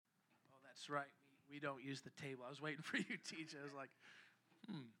That's right. We don't use the table. I was waiting for you, TJ. I was like,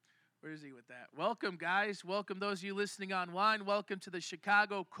 where is he with that? Welcome, guys. Welcome those of you listening online. Welcome to the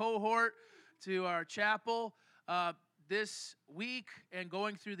Chicago cohort, to our chapel. This week and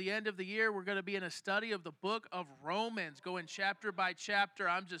going through the end of the year, we're going to be in a study of the book of Romans, going chapter by chapter.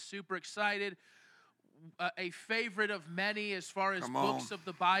 I'm just super excited. A favorite of many as far as books of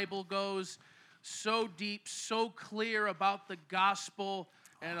the Bible goes. So deep, so clear about the gospel.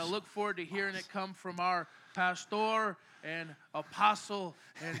 And I look forward to hearing it come from our pastor and apostle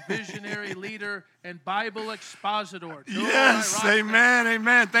and visionary leader and Bible expositor. Yes, amen,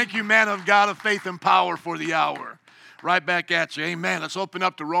 amen. Thank you, man of God of faith and power, for the hour. Right back at you, amen. Let's open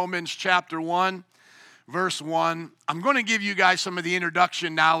up to Romans chapter 1, verse 1. I'm going to give you guys some of the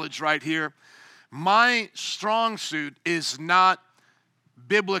introduction knowledge right here. My strong suit is not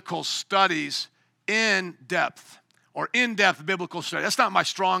biblical studies in depth or in-depth biblical study. That's not my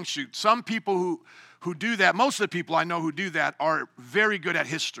strong suit. Some people who do that, most of the people I know who do that are very good at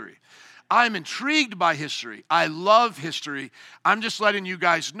history. I'm intrigued by history. I love history. I'm just letting you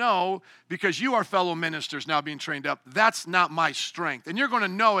guys know, because you are fellow ministers now being trained up, that's not my strength. And you're going to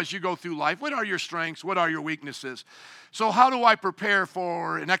know as you go through life, what are your strengths, what are your weaknesses. So how do I prepare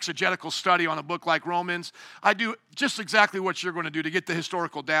for an exegetical study on a book like Romans? I do just exactly what you're going to do to get the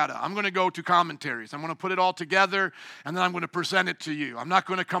historical data. I'm going to go to commentaries. I'm going to put it all together, and then I'm going to present it to you. I'm not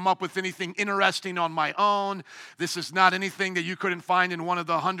going to come up with anything interesting on my own. This is not anything that you couldn't find in one of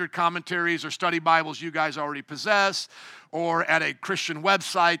the 100 commentaries or study Bibles you guys already possess, or at a Christian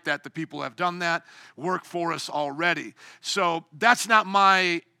website that the people have done that work for us already. So that's not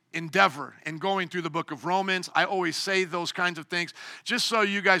my endeavor in going through the book of Romans. I always say those kinds of things just so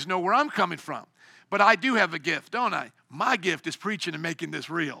you guys know where I'm coming from. But I do have a gift, don't I? My gift is preaching and making this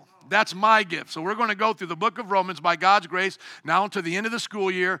real. That's my gift. So we're going to go through the book of Romans by God's grace now to the end of the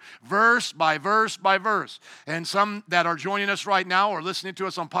school year, verse by verse by verse. And some that are joining us right now or listening to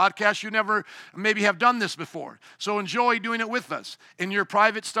us on podcasts, you never maybe have done this before. So enjoy doing it with us. In your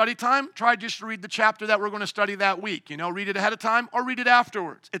private study time, try just to read the chapter that we're going to study that week. You know, read it ahead of time or read it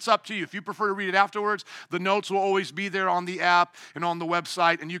afterwards. It's up to you. If you prefer to read it afterwards, the notes will always be there on the app and on the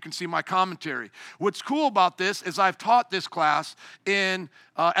website, and you can see my commentary. What's cool about this is I've taught this class in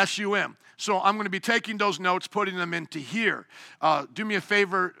SUM. So I'm going to be taking those notes, putting them into here. Do me a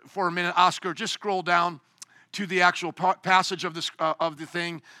favor for a minute, Oscar. Just scroll down to the actual passage of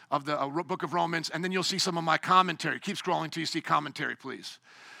the book of Romans, and then you'll see some of my commentary. Keep scrolling till you see commentary, please.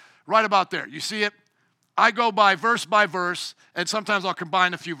 Right about there. You see it? I go by verse, and sometimes I'll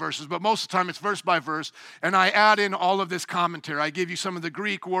combine a few verses, but most of the time it's verse by verse, and I add in all of this commentary. I give you some of the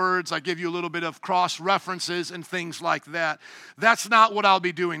Greek words, I give you a little bit of cross-references and things like that. That's not what I'll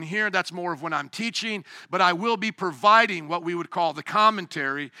be doing here. That's more of when I'm teaching, but I will be providing what we would call the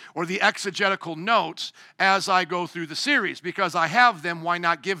commentary or the exegetical notes as I go through the series, because I have them, why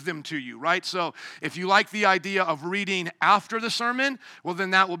not give them to you, right? So if you like the idea of reading after the sermon, well,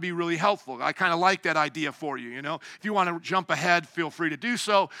 then that will be really helpful. I kind of like that idea for you, you know. If you want to jump ahead, feel free to do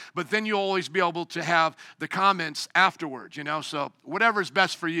so, but then you'll always be able to have the comments afterwards, you know, so whatever is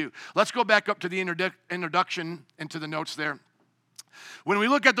best for you. Let's go back up to the introduction into the notes there. When we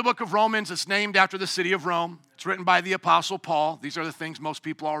look at the book of Romans, it's named after the city of Rome. It's written by the Apostle Paul. These are the things most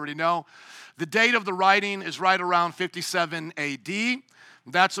people already know. The date of the writing is right around 57 AD.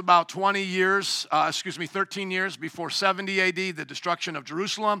 That's about 13 years before 70 AD, the destruction of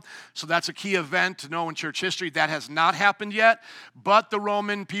Jerusalem. So that's a key event to know in church history. That has not happened yet, but the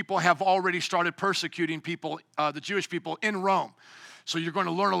Roman people have already started persecuting people, the Jewish people in Rome. So you're going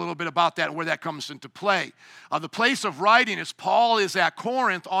to learn a little bit about that and where that comes into play. The place of writing is Paul is at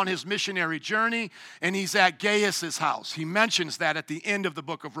Corinth on his missionary journey, and he's at Gaius' house. He mentions that at the end of the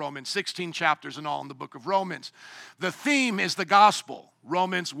book of Romans, 16 chapters in all in the book of Romans. The theme is the gospel.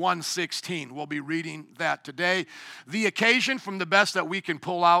 Romans 1:16. We'll be reading that today. The occasion, from the best that we can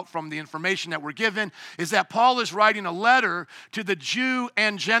pull out from the information that we're given, is that Paul is writing a letter to the Jew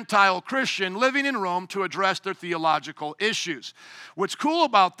and Gentile Christian living in Rome to address their theological issues. What's cool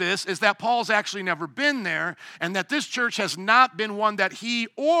about this is that Paul's actually never been there, and that this church has not been one that he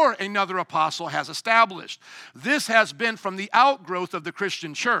or another apostle has established. This has been from the outgrowth of the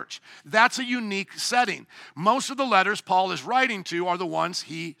Christian church. That's a unique setting. Most of the letters Paul is writing to are the ones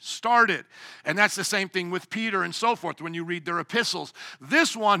he started. And that's the same thing with Peter and so forth when you read their epistles.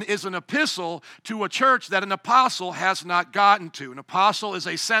 This one is an epistle to a church that an apostle has not gotten to. An apostle is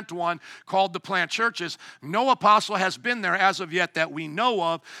a sent one called to plant churches. No apostle has been there as of yet that we know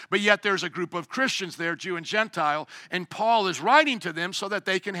of, but yet there's a group of Christians there, Jew and Gentile, and Paul is writing to them so that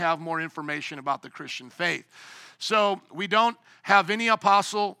they can have more information about the Christian faith. So we don't have any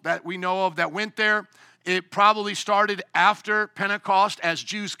apostle that we know of that went there. It probably started after Pentecost as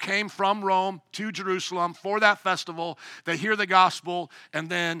Jews came from Rome to Jerusalem for that festival. They hear the gospel, and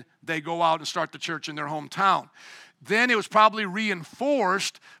then they go out and start the church in their hometown. Then it was probably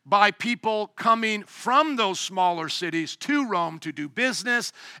reinforced by people coming from those smaller cities to Rome to do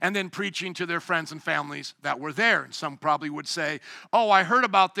business and then preaching to their friends and families that were there. And some probably would say, oh, I heard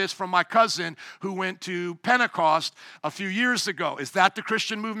about this from my cousin who went to Pentecost a few years ago. Is that the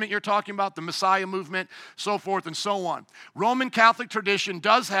Christian movement you're talking about, the Messiah movement, so forth and so on? Roman Catholic tradition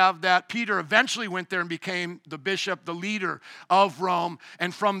does have that Peter eventually went there and became the bishop, the leader of Rome,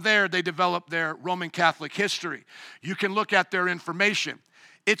 and from there they developed their Roman Catholic history. You can look at their information.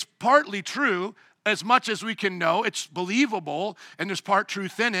 It's partly true. As much as we can know, it's believable, and there's part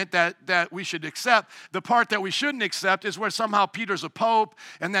truth in it that we should accept. The part that we shouldn't accept is where somehow Peter's a pope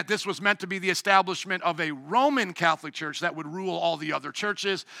and that this was meant to be the establishment of a Roman Catholic Church that would rule all the other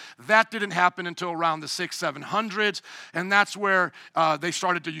churches. That didn't happen until around the 600s, and that's where they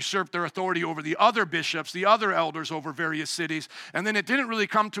started to usurp their authority over the other bishops, the other elders over various cities. And then it didn't really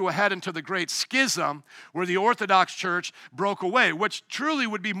come to a head until the Great Schism, where the Orthodox Church broke away, which truly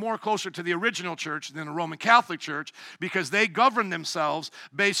would be more closer to the original church than the Roman Catholic Church, because they governed themselves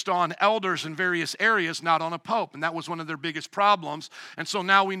based on elders in various areas, not on a pope. And that was one of their biggest problems. And so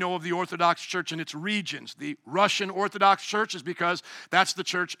now we know of the Orthodox Church and its regions. The Russian Orthodox Church is because that's the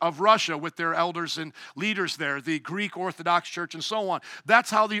Church of Russia with their elders and leaders there. The Greek Orthodox Church and so on.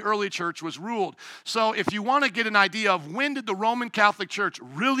 That's how the early church was ruled. So if you want to get an idea of when did the Roman Catholic Church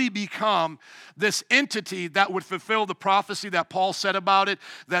really become this entity that would fulfill the prophecy that Paul said about it,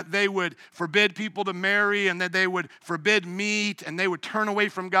 that they would forbid people to marry and that they would forbid meat and they would turn away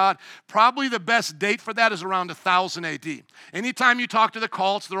from God. Probably the best date for that is around 1000 AD. Anytime you talk to the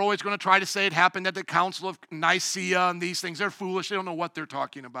cults, they're always going to try to say it happened at the Council of Nicaea and these things. They're foolish. They don't know what they're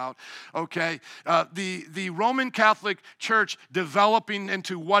talking about. Okay? The Roman Catholic Church developing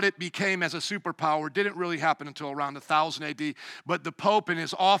into what it became as a superpower didn't really happen until around 1000 AD. But the Pope in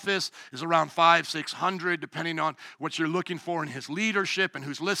his office is around 500-600, depending on what you're looking for in his leadership and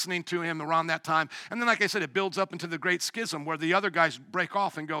who's listening to him around that time. And then, like I said, it builds up into the Great Schism where the other guys break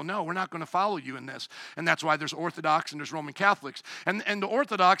off and go, no, we're not going to follow you in this. And that's why there's Orthodox and there's Roman Catholics. And the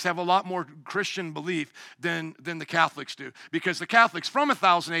Orthodox have a lot more Christian belief than the Catholics do, because the Catholics from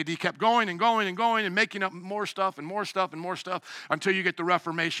 1000 AD kept going and going and going and making up more stuff and more stuff and more stuff until you get the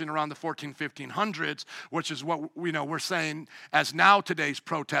Reformation around the 1500s, which is what we're saying as now today's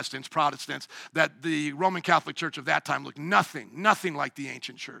Protestants, that the Roman Catholic Church of that time looked nothing like the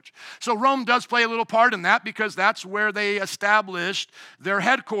ancient church. So Rome does play a little part in that because that's where they established their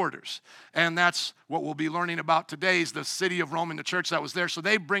headquarters. And that's what we'll be learning about today is the city of Rome and the church that was there. So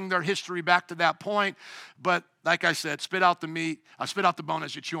they bring their history back to that point. But like I said, spit out the bone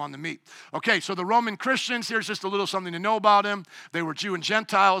as you chew on the meat. Okay, so the Roman Christians, here's just a little something to know about them. They were Jew and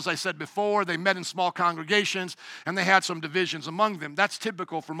Gentile, as I said before. They met in small congregations, and they had some divisions among them. That's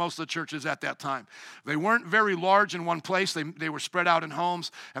typical for most of the churches at that time. They weren't very large in one place. They were spread out in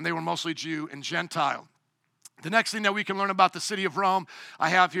homes, and they were mostly Jew and Gentile. The next thing that we can learn about the city of Rome, I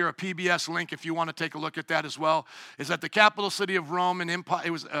have here a PBS link if you want to take a look at that as well, is that the capital city of Rome and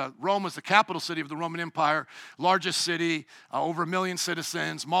Empire, Rome was the capital city of the Roman Empire, largest city, over 1 million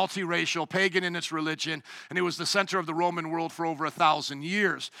citizens, multiracial, pagan in its religion, and it was the center of the Roman world for over 1,000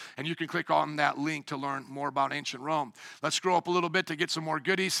 years. And you can click on that link to learn more about ancient Rome. Let's scroll up a little bit to get some more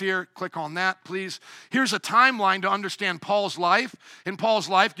goodies here. Click on that, please. Here's a timeline to understand Paul's life, and Paul's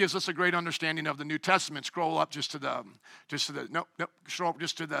life gives us a great understanding of the New Testament. Scroll up just to the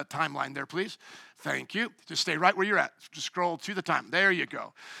timeline there, please. Thank you. Just stay right where you're at. Just scroll to the time. There you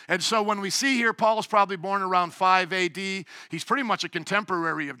go. And so when we see here, Paul was probably born around 5 AD. He's pretty much a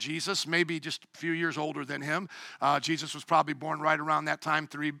contemporary of Jesus, maybe just a few years older than him. Jesus was probably born right around that time,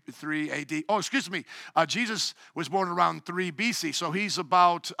 3 AD. Oh, excuse me. Jesus was born around 3 BC, so he's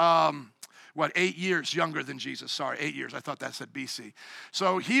about 8 years younger than Jesus. Sorry, 8 years. I thought that said BC.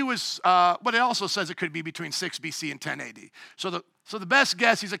 So he was, but it also says it could be between 6 BC and 10 AD. So the best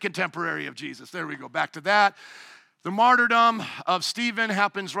guess, he's a contemporary of Jesus. There we go, back to that. The martyrdom of Stephen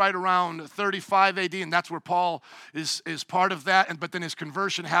happens right around 35 AD, and that's where Paul is part of that, but then his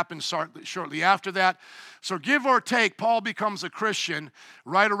conversion happens shortly after that. So give or take, Paul becomes a Christian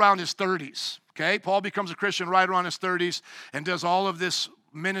right around his 30s, okay? Paul becomes a Christian right around his 30s and does all of this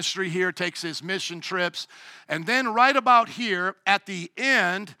ministry here, takes his mission trips, and then right about here at the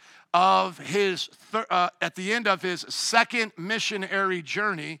end of his second missionary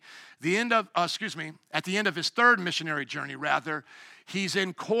journey, at the end of his third missionary journey rather, he's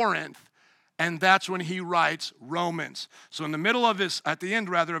in Corinth, and that's when he writes Romans. So in the middle of at the end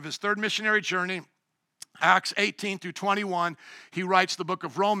of his third missionary journey, Acts 18 through 21, he writes the book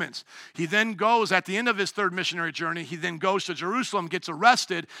of Romans. He then goes, at the end of his third missionary journey, he then goes to Jerusalem, gets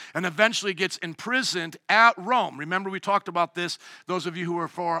arrested, and eventually gets imprisoned at Rome. Remember, we talked about this, those of you who were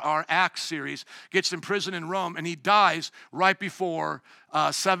for our Acts series, gets imprisoned in Rome, and he dies right before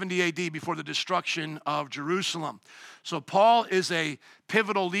 70 AD, before the destruction of Jerusalem. So Paul is a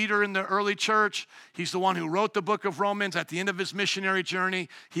pivotal leader in the early church. He's the one who wrote the book of Romans at the end of his missionary journey.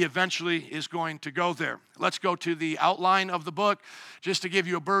 He eventually is going to go there. Let's go to the outline of the book. Just to give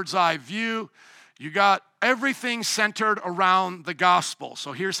you a bird's eye view, you got everything centered around the gospel.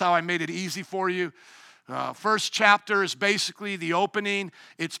 So here's how I made it easy for you. First chapter is basically the opening.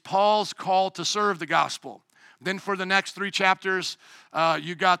 It's Paul's call to serve the gospel. Then for the next 3 chapters,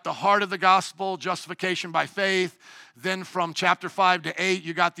 you got the heart of the gospel, justification by faith. Then from chapter 5 to 8,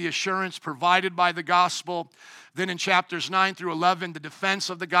 you got the assurance provided by the gospel. Then in chapters 9 through 11, the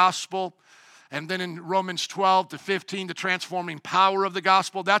defense of the gospel. And then in Romans 12 to 15, the transforming power of the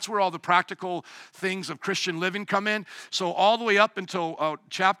gospel. That's where all the practical things of Christian living come in. So all the way up until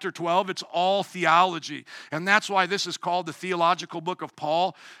chapter 12, it's all theology. And that's why this is called the theological book of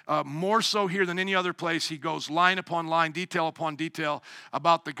Paul. More so here than any other place, he goes line upon line, detail upon detail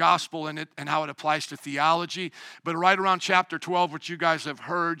about the gospel and how it applies to theology. But right around chapter 12, which you guys have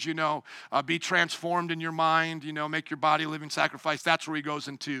heard, be transformed in your mind, make your body a living sacrifice. That's where he goes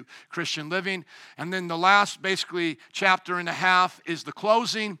into Christian living. And then the last, basically, chapter and a half is the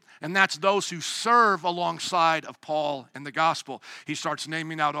closing, and that's those who serve alongside of Paul in the gospel. He starts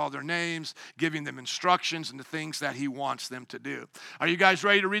naming out all their names, giving them instructions and the things that he wants them to do. Are you guys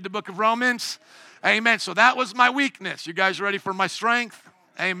ready to read the book of Romans? Amen. So that was my weakness. You guys ready for my strength?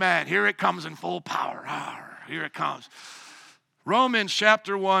 Amen. Here it comes in full power. Here it comes. Romans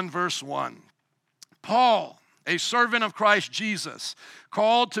chapter 1, verse 1. Paul, a servant of Christ Jesus,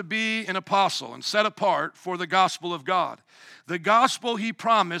 called to be an apostle and set apart for the gospel of God, the gospel he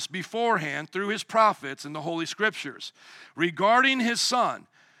promised beforehand through his prophets in the Holy Scriptures, regarding his Son,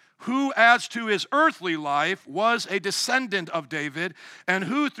 who as to his earthly life was a descendant of David, and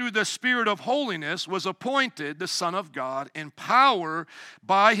who through the Spirit of holiness was appointed the Son of God in power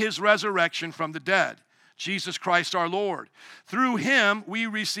by his resurrection from the dead, Jesus Christ our Lord. Through him we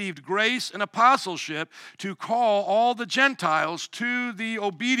received grace and apostleship to call all the Gentiles to the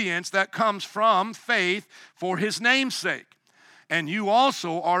obedience that comes from faith for his name's sake. And you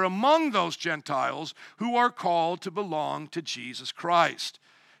also are among those Gentiles who are called to belong to Jesus Christ.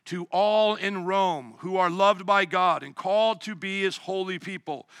 To all in Rome who are loved by God and called to be his holy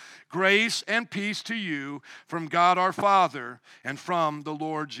people, grace and peace to you from God our Father and from the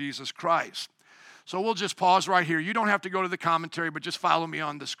Lord Jesus Christ. So we'll just pause right here. You don't have to go to the commentary, but just follow me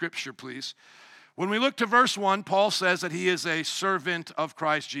on the scripture, please. When we look to verse 1, Paul says that he is a servant of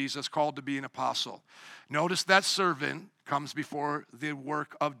Christ Jesus, called to be an apostle. Notice that servant comes before the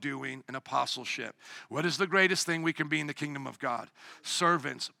work of doing an apostleship. What is the greatest thing we can be in the kingdom of God?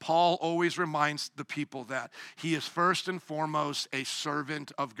 Servants. Paul always reminds the people that he is first and foremost a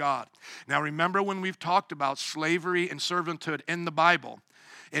servant of God. Now remember, when we've talked about slavery and servanthood in the Bible,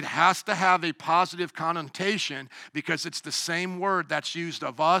 it has to have a positive connotation because it's the same word that's used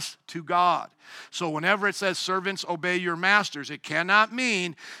of us to God. So whenever it says servants obey your masters, it cannot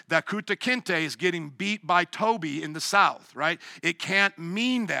mean that Kunta Kinte is getting beat by Toby in the South, right? It can't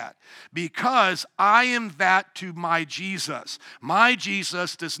mean that because I am that to my Jesus. My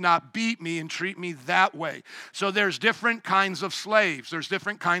Jesus does not beat me and treat me that way. So there's different kinds of slaves. There's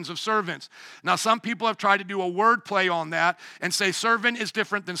different kinds of servants. Now some people have tried to do a word play on that and say servant is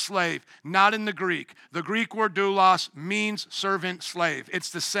different than slave. Not in the Greek. The Greek word doulos means servant, slave.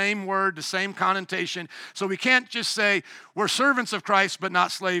 It's the same word, the same connotation. So we can't just say we're servants of Christ but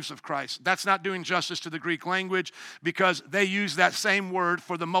not slaves of Christ. That's not doing justice to the Greek language because they use that same word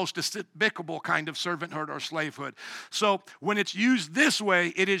for the most despicable kind of servanthood or slavehood. So when it's used this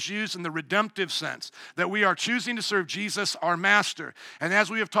way, it is used in the redemptive sense that we are choosing to serve Jesus, our master. And as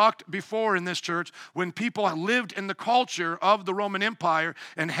we have talked before in this church, when people lived in the culture of the Roman Empire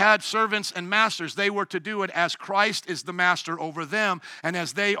and had servants and masters, they were to do it as Christ is the master over them and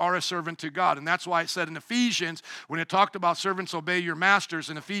as they are a servant to God. And that's why it said in Ephesians, when it talked about servants obey your masters,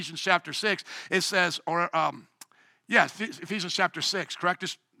 in Ephesians chapter 6, it says, Ephesians chapter 6, correct?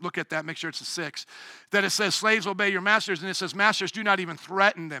 Just look at that, make sure it's a 6. That it says, slaves obey your masters, and it says, masters, do not even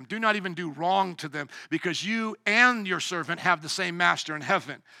threaten them. Do not even do wrong to them, because you and your servant have the same master in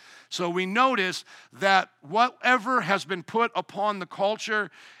heaven. So we notice that whatever has been put upon the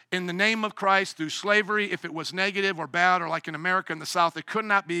culture in the name of Christ through slavery, if it was negative or bad, or like in America in the South, it could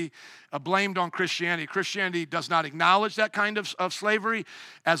not be blamed on Christianity. Christianity does not acknowledge that kind of slavery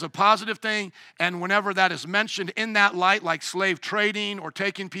as a positive thing, and whenever that is mentioned in that light, like slave trading or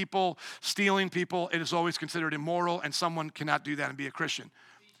taking people, stealing people, it is always considered immoral, and someone cannot do that and be a Christian.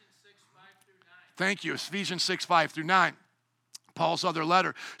 Thank you. Ephesians 6, 5 through 9. Paul's other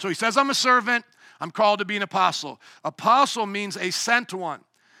letter. So he says, I'm a servant. I'm called to be an apostle. Apostle means a sent one.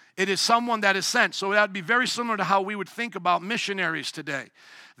 It is someone that is sent. So that would be very similar to how we would think about missionaries today.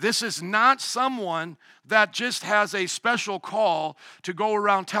 This is not someone that just has a special call to go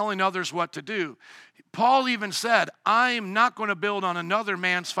around telling others what to do. Paul even said, I am not going to build on another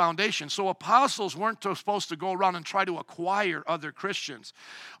man's foundation. So apostles weren't supposed to go around and try to acquire other Christians.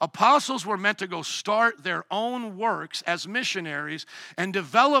 Apostles were meant to go start their own works as missionaries and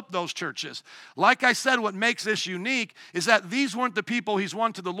develop those churches. Like I said, what makes this unique is that these weren't the people he's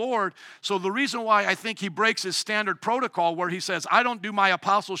won to the Lord. So the reason why I think he breaks his standard protocol where he says, I don't do my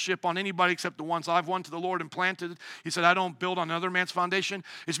apostleship on anybody except the ones I've won to the Lord and planted. He said, I don't build on another man's foundation.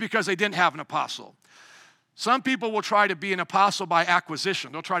 It's because they didn't have an apostle. Some people will try to be an apostle by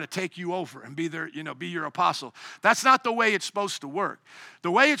acquisition. They'll try to take you over and be your apostle. That's not the way it's supposed to work.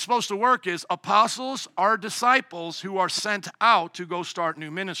 The way it's supposed to work is apostles are disciples who are sent out to go start new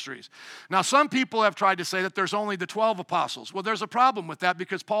ministries. Now, some people have tried to say that there's only the 12 apostles. Well, there's a problem with that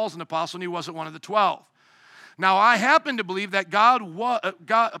because Paul's an apostle and he wasn't one of the 12. Now, I happen to believe that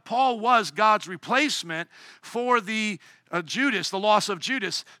Paul was God's replacement for the Judas, the loss of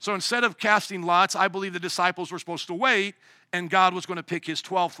Judas. So instead of casting lots, I believe the disciples were supposed to wait, and God was going to pick his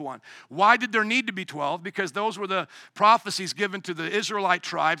 12th one. Why did there need to be 12? Because those were the prophecies given to the Israelite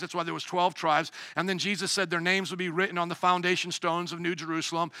tribes. That's why there was 12 tribes. And then Jesus said their names would be written on the foundation stones of New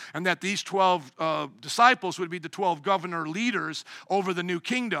Jerusalem, and that these 12 disciples would be the 12 governor leaders over the new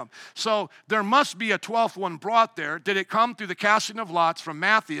kingdom. So there must be a 12th one brought there. Did it come through the casting of lots from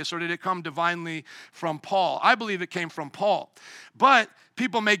Matthias, or did it come divinely from Paul? I believe it came from Paul. But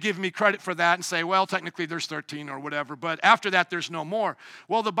people may give me credit for that and say, well, technically there's 13 or whatever, but after that there's no more.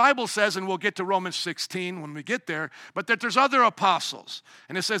 Well, the Bible says, and we'll get to Romans 16 when we get there, but that there's other apostles.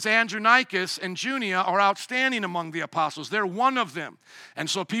 And it says Andronicus and Junia are outstanding among the apostles. They're one of them. And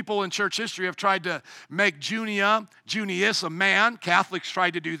so people in church history have tried to make Junius, a man. Catholics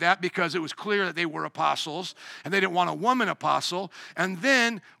tried to do that because it was clear that they were apostles, and they didn't want a woman apostle. And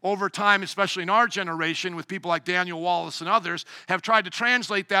then over time, especially in our generation, with people like Daniel Wallace and others, have tried to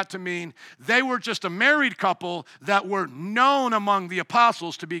translate that to mean they were just a married couple that were known among the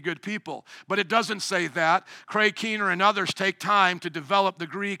apostles to be good people. But it doesn't say that. Craig Keener and others take time to develop the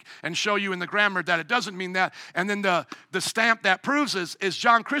Greek and show you in the grammar that it doesn't mean that. And then the stamp that proves is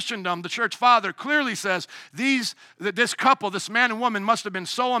John Christendom, the church father, clearly says this couple, this man and woman, must have been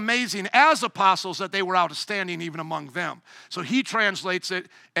so amazing as apostles that they were outstanding even among them. So he translates it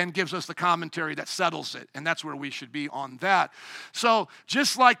and gives us the commentary that settles it. And that's where we should be on that. So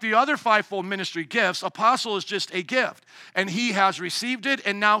just like the other fivefold ministry gifts, apostle is just a gift. And he has received it,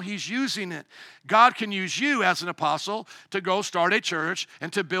 and now he's using it. God can use you as an apostle to go start a church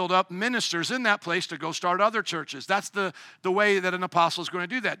and to build up ministers in that place to go start other churches. That's the way that an apostle is going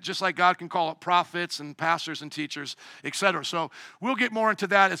to do that. Just like God can call up prophets and pastors and teachers, etc. So we'll get more into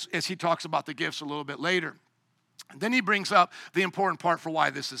that as he talks about the gifts a little bit later. Then he brings up the important part for why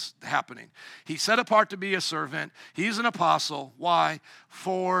this is happening. He's set apart to be a servant. He's an apostle. Why?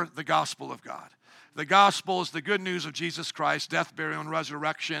 For the gospel of God. The gospel is the good news of Jesus Christ, death, burial, and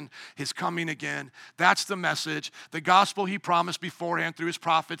resurrection, his coming again. That's the message. The gospel he promised beforehand through his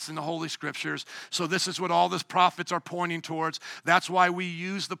prophets in the Holy Scriptures. So this is what all the prophets are pointing towards. That's why we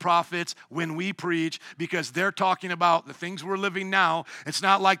use the prophets when we preach, because they're talking about the things we're living now. It's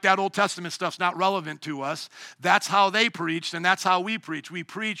not like that Old Testament stuff's not relevant to us. That's how they preached, and that's how we preach. We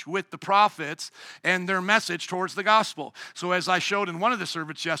preach with the prophets and their message towards the gospel. So as I showed in one of the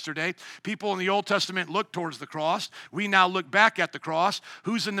sermons yesterday, people in the Old Testament look towards the cross. We now look back at the cross.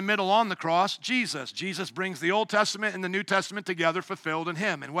 Who's in the middle on the cross? Jesus. Jesus brings the Old Testament and the New Testament together, fulfilled in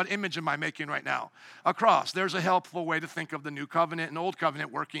him. And what image am I making right now? A cross. There's a helpful way to think of the New Covenant and Old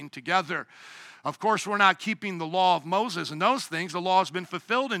Covenant working together. Of course, we're not keeping the law of Moses and those things. The law has been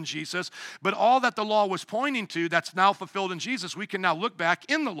fulfilled in Jesus. But all that the law was pointing to that's now fulfilled in Jesus, we can now look back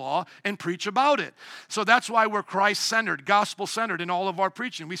in the law and preach about it. So that's why we're Christ-centered, gospel-centered in all of our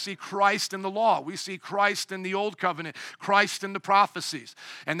preaching. We see Christ in the law. We see Christ in the Old Covenant, Christ in the prophecies.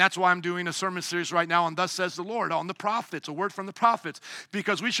 And that's why I'm doing a sermon series right now on Thus Says the Lord, on the prophets, a word from the prophets.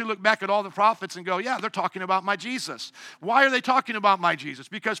 Because we should look back at all the prophets and go, yeah, they're talking about my Jesus. Why are they talking about my Jesus?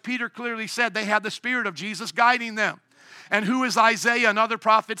 Because Peter clearly said they had the Spirit of Jesus guiding them. And who is Isaiah and other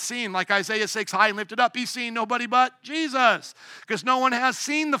prophets seen? Like Isaiah 6, high and lifted up. He's seen nobody but Jesus. Because no one has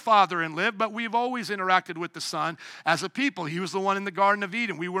seen the Father and lived, but we've always interacted with the Son as a people. He was the one in the Garden of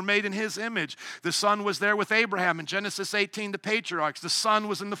Eden. We were made in his image. The Son was there with Abraham in Genesis 18, the patriarchs. The Son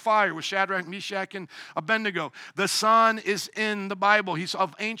was in the fire with Shadrach, Meshach, and Abednego. The Son is in the Bible. He's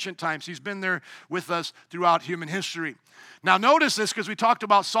of ancient times. He's been there with us throughout human history. Now notice this because we talked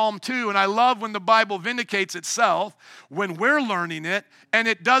about Psalm 2, and I love when the Bible vindicates itself when we're learning it, and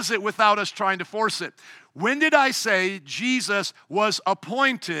it does it without us trying to force it. When did I say Jesus was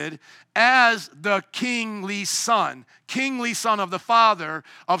appointed as the kingly son of the Father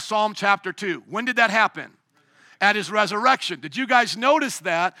of Psalm chapter 2? When did that happen? At his resurrection. Did you guys notice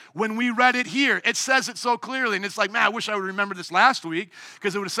that when we read it here? It says it so clearly, and it's like, man, I wish I would remember this last week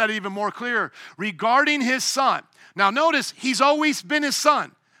because it would have said it even more clear. Regarding his son. Now notice, he's always been his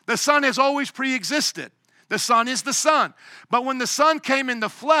son. The Son has always pre-existed. The Son is the Son. But when the Son came in the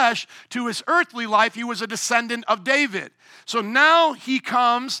flesh to his earthly life, he was a descendant of David. So now he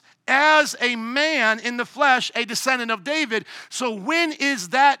comes as a man in the flesh, a descendant of David. So when is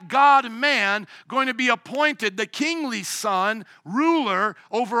that God-man going to be appointed the kingly son, ruler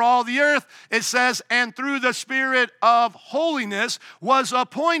over all the earth? It says, and through the Spirit of holiness was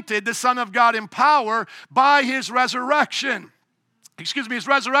appointed the Son of God in power by his resurrection. His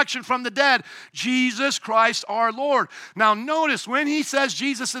resurrection from the dead, Jesus Christ our Lord. Now notice, when he says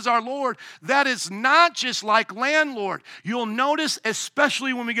Jesus is our Lord, that is not just like landlord. You'll notice,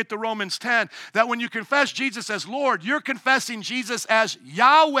 especially when we get to Romans 10, that when you confess Jesus as Lord, you're confessing Jesus as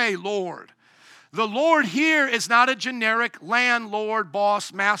Yahweh Lord. The Lord here is not a generic landlord,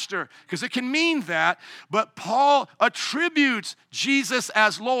 boss, master, because it can mean that, but Paul attributes Jesus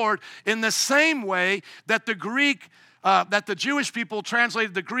as Lord in the same way that the Jewish people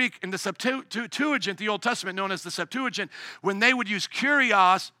translated the Greek in the Septuagint, the Old Testament known as the Septuagint, when they would use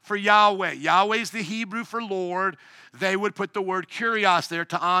kurios for Yahweh. Yahweh is the Hebrew for Lord. They would put the word kurios there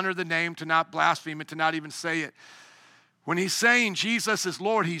to honor the name, to not blaspheme it, to not even say it. When he's saying Jesus is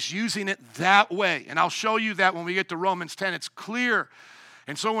Lord, he's using it that way. And I'll show you that when we get to Romans 10. It's clear.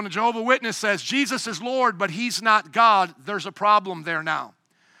 And so when a Jehovah's Witness says Jesus is Lord, but he's not God, there's a problem there now.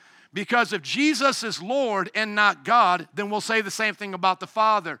 Because if Jesus is Lord and not God, then we'll say the same thing about the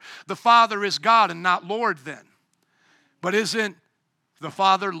Father. The Father is God and not Lord then. But isn't the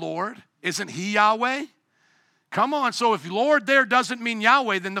Father Lord? Isn't he Yahweh? Come on, so if Lord there doesn't mean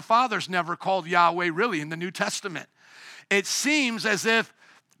Yahweh, then the Father's never called Yahweh really in the New Testament. It seems as if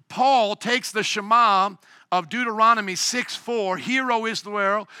Paul takes the Shema of Deuteronomy 6:4, hear, O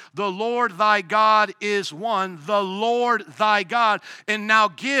Israel, the Lord thy God is one, the Lord thy God, and now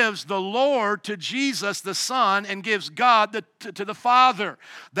gives the Lord to Jesus the Son and gives God to the Father.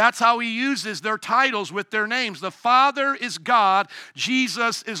 That's how he uses their titles with their names. The Father is God,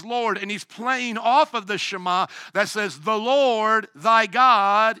 Jesus is Lord, and he's playing off of the Shema that says, the Lord thy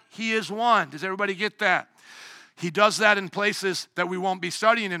God, he is one. Does everybody get that? He does that in places that we won't be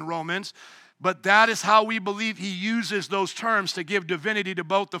studying in Romans. But that is how we believe he uses those terms to give divinity to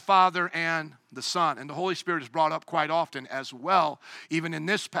both the Father and the Son. And the Holy Spirit is brought up quite often as well. Even in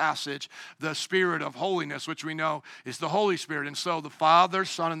this passage, the Spirit of holiness, which we know is the Holy Spirit. And so the Father,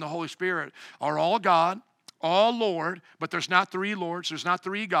 Son, and the Holy Spirit are all God, all Lord, but there's not three Lords, there's not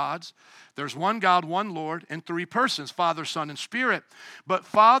three gods. There's one God, one Lord, and three persons, Father, Son, and Spirit. But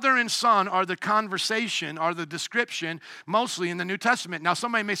Father and Son are the conversation, are the description, mostly in the New Testament. Now,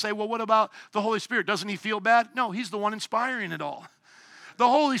 somebody may say, well, what about the Holy Spirit? Doesn't he feel bad? No, he's the one inspiring it all. The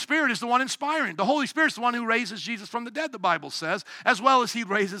Holy Spirit is the one inspiring. The Holy Spirit is the one who raises Jesus from the dead, the Bible says, as well as he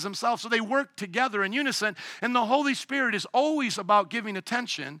raises himself. So they work together in unison. And the Holy Spirit is always about giving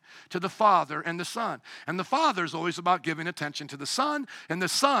attention to the Father and the Son. And the Father is always about giving attention to the Son. And the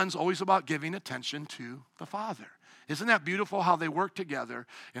Son's always about giving attention to the Father. Isn't that beautiful how they work together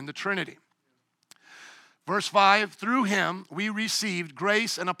in the Trinity? Verse 5, through him we received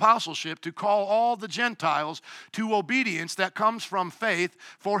grace and apostleship to call all the Gentiles to obedience that comes from faith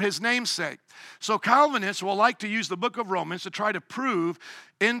for his name's sake. So Calvinists will like to use the book of Romans to try to prove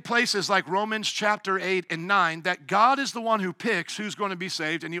in places like Romans chapter 8 and 9 that God is the one who picks who's going to be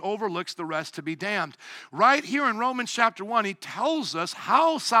saved and he overlooks the rest to be damned. Right here in Romans chapter 1, he tells us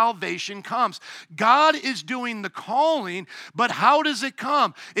how salvation comes. God is doing the calling, but how does it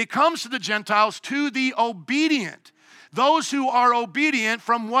come? It comes to the Gentiles, to the obedient. Those who are obedient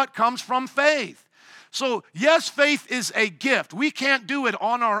from what comes from faith. So, yes, faith is a gift. We can't do it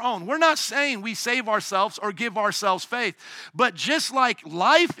on our own. We're not saying we save ourselves or give ourselves faith. But just like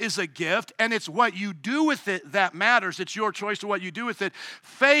life is a gift and it's what you do with it that matters, it's your choice to what you do with it,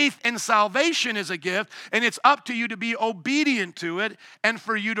 faith and salvation is a gift, and it's up to you to be obedient to it and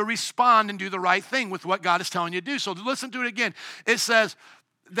for you to respond and do the right thing with what God is telling you to do. So listen to it again. It says,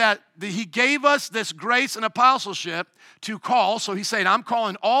 that he gave us this grace and apostleship to call. So he's saying, I'm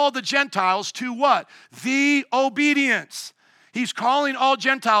calling all the Gentiles to what? The obedience. He's calling all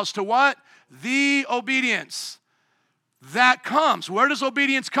Gentiles to what? The obedience. That comes. Where does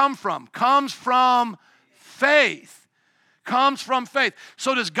obedience come from? Comes from faith. Comes from faith.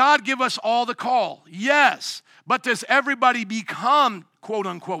 So does God give us all the call? Yes. But does everybody become, quote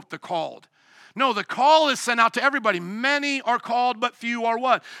unquote, the called? No, the call is sent out to everybody. Many are called, but few are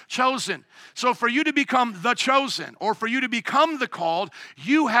what? Chosen. So for you to become the chosen, or for you to become the called,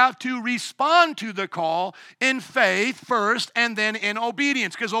 you have to respond to the call in faith first and then in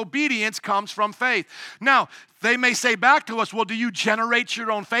obedience, because obedience comes from faith. Now, they may say back to us, well, do you generate your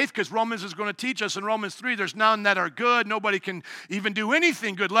own faith? Because Romans is going to teach us in Romans 3, there's none that are good. Nobody can even do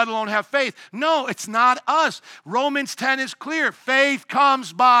anything good, let alone have faith. No, it's not us. Romans 10 is clear. Faith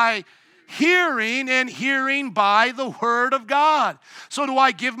comes by hearing, and hearing by the word of God. So do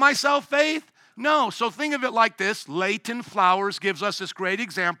I give myself faith? No. So think of it like this. Leighton Flowers gives us this great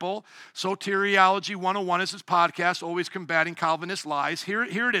example. Soteriology 101 is his podcast, always combating Calvinist lies. Here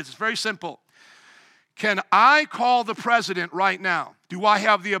it is. It's very simple. Can I call the president right now? Do I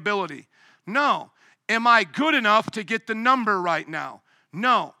have the ability? No. Am I good enough to get the number right now?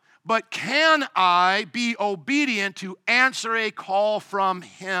 No. But can I be obedient to answer a call from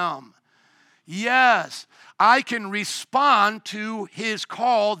him? Yes, I can respond to his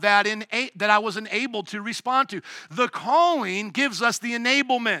call that I wasn't able to respond to. The calling gives us the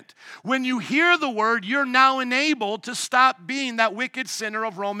enablement. When you hear the word, you're now enabled to stop being that wicked sinner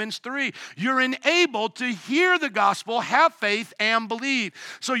of Romans 3. You're enabled to hear the gospel, have faith, and believe.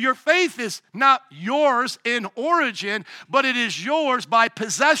 So your faith is not yours in origin, but it is yours by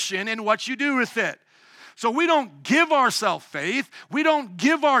possession in what you do with it. So we don't give ourselves faith. We don't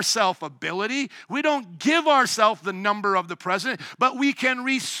give ourselves ability. We don't give ourselves the number of the president, but we can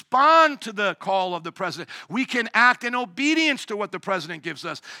respond to the call of the president. We can act in obedience to what the president gives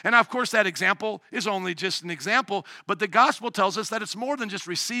us. And of course, that example is only just an example, but the gospel tells us that it's more than just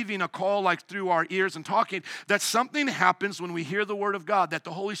receiving a call like through our ears and talking, that something happens when we hear the word of God, that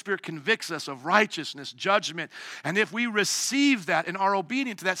the Holy Spirit convicts us of righteousness, judgment, and if we receive that and are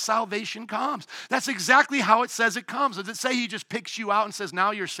obedient to that, salvation comes. That's exactly how it says it comes. Does it say he just picks you out and says,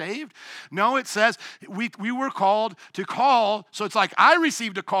 now you're saved? No, it says we were called to call. So it's like I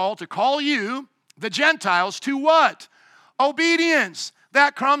received a call to call you, the Gentiles, to what? Obedience.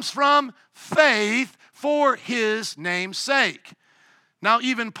 That comes from faith for his name's sake. Now,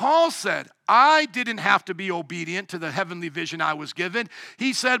 even Paul said, I didn't have to be obedient to the heavenly vision I was given.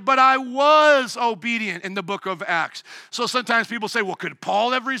 He said, but I was obedient in the book of Acts. So sometimes people say, well, could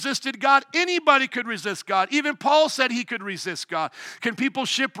Paul have resisted God? Anybody could resist God. Even Paul said he could resist God. Can people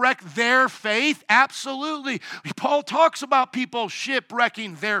shipwreck their faith? Absolutely. Paul talks about people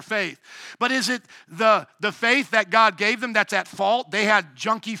shipwrecking their faith. But is it the faith that God gave them that's at fault? They had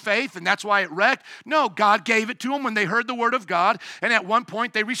junky faith and that's why it wrecked? No, God gave it to them when they heard the word of God. And at one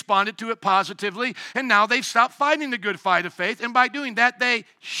point they responded to it positively, and now they've stopped fighting the good fight of faith, and by doing that, they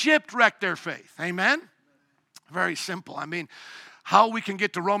shipwrecked their faith. Amen? Very simple. I mean, how we can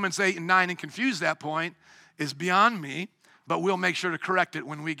get to Romans 8 and 9 and confuse that point is beyond me, but we'll make sure to correct it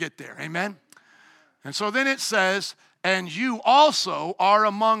when we get there. Amen? And so then it says, and you also are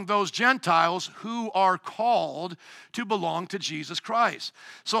among those Gentiles who are called to belong to Jesus Christ.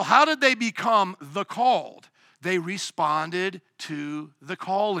 So how did they become the called? They responded to the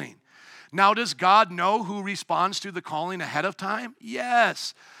calling. Now, does God know who responds to the calling ahead of time?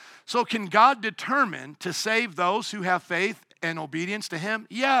 Yes. So can God determine to save those who have faith and obedience to him?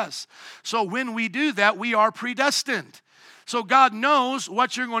 Yes. So when we do that, we are predestined. So God knows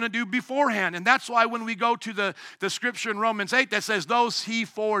what you're going to do beforehand. And that's why when we go to the scripture in Romans 8 that says, those he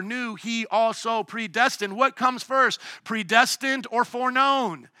foreknew, he also predestined. What comes first? Predestined or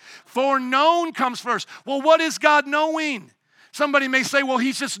foreknown? Foreknown comes first. Well, what is God knowing? Somebody may say, well,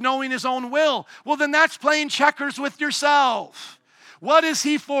 he's just knowing his own will. Well, then that's playing checkers with yourself. What is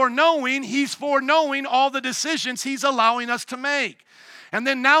he foreknowing? He's foreknowing all the decisions he's allowing us to make. And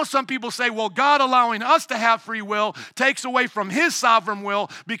then now some people say, well, God allowing us to have free will takes away from his sovereign will,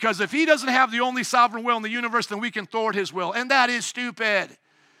 because if he doesn't have the only sovereign will in the universe, then we can thwart his will. And that is stupid.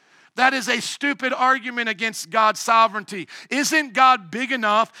 That is a stupid argument against God's sovereignty. Isn't God big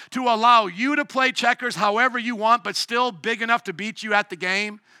enough to allow you to play checkers however you want, but still big enough to beat you at the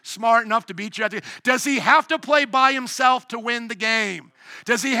game? Smart enough to beat you at the game? Does he have to play by himself to win the game?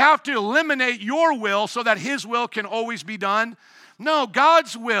 Does he have to eliminate your will so that his will can always be done? No,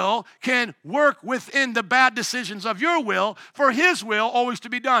 God's will can work within the bad decisions of your will for his will always to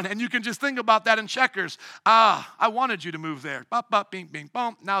be done. And you can just think about that in checkers. I wanted you to move there. Bop, bop, bing, bing,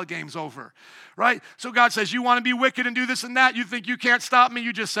 boom. Now the game's over, right? So God says, you want to be wicked and do this and that? You think you can't stop me?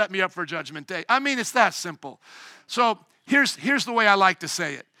 You just set me up for judgment day. I mean, it's that simple. So here's the way I like to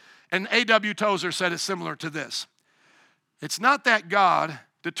say it. And A.W. Tozer said it similar to this. It's not that God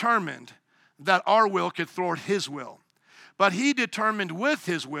determined that our will could thwart his will, but he determined with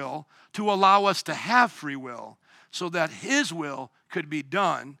his will to allow us to have free will so that his will could be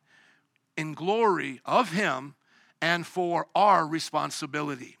done in glory of him and for our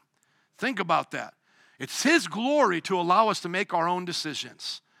responsibility. Think about that. It's his glory to allow us to make our own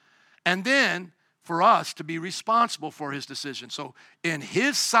decisions, and then for us to be responsible for his decision. So in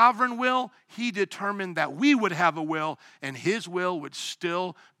his sovereign will, he determined that we would have a will, and his will would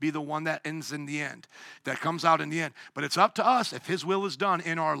still be the one that ends in the end, that comes out in the end. But it's up to us. If his will is done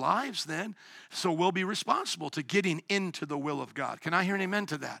in our lives, then so we'll be responsible to getting into the will of God. Can I hear an amen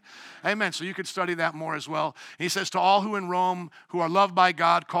to that? Amen. So you could study that more as well. And he says, to all who in Rome, who are loved by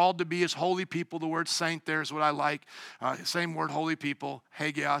God, called to be his holy people. The word saint there is what I like. Same word, holy people,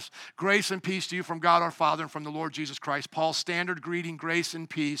 hagios. Grace and peace to you from God our Father and from the Lord Jesus Christ. Paul's standard greeting, grace and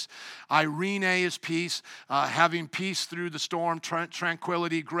peace. Irene is peace, having peace through the storm,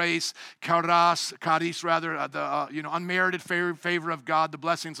 tranquility, grace, charis, the unmerited favor of God, the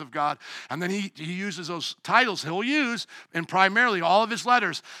blessings of God. And then he uses those titles he'll use in primarily all of his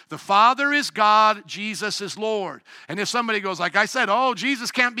letters. The Father is God, Jesus is Lord. And if somebody goes, like I said, oh,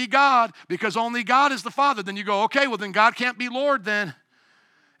 Jesus can't be God because only God is the Father, then you go, okay, well then God can't be Lord then.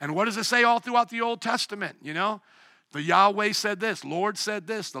 And what does it say all throughout the Old Testament, you know? The Yahweh said this, Lord said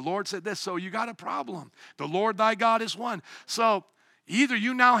this, the Lord said this, so you got a problem. The Lord thy God is one. So either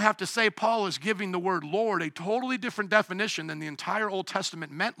you now have to say Paul is giving the word Lord a totally different definition than the entire Old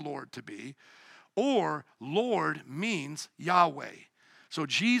Testament meant Lord to be, or Lord means Yahweh. So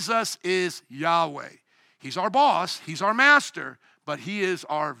Jesus is Yahweh. He's our boss, he's our master, but he is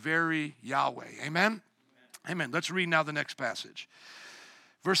our very Yahweh. Amen? Amen. Let's read now the next passage.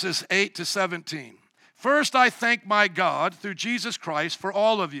 Verses 8 to 17. First, I thank my God through Jesus Christ for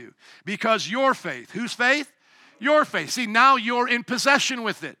all of you, because your faith, whose faith? Your faith. See, now you're in possession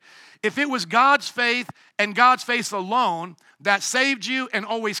with it. If it was God's faith and God's faith alone that saved you and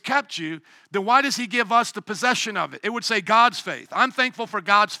always kept you, then why does he give us the possession of it? It would say God's faith. I'm thankful for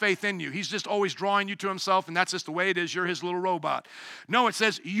God's faith in you. He's just always drawing you to himself, and that's just the way it is. You're his little robot. No, it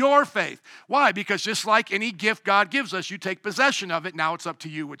says your faith. Why? Because just like any gift God gives us, you take possession of it. Now it's up to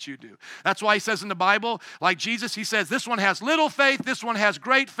you what you do. That's why he says in the Bible, like Jesus, he says, this one has little faith, this one has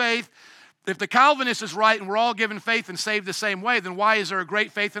great faith. If the Calvinist is right and we're all given faith and saved the same way, then why is there a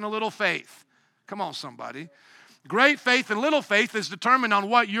great faith and a little faith? Come on, somebody. Great faith and little faith is determined on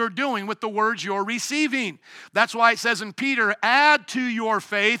what you're doing with the words you're receiving. That's why it says in Peter, add to your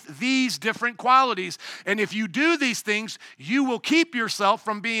faith these different qualities. And if you do these things, you will keep yourself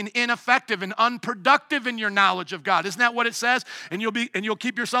from being ineffective and unproductive in your knowledge of God. Isn't that what it says? And you'll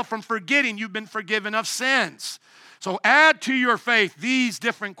keep yourself from forgetting you've been forgiven of sins. So add to your faith these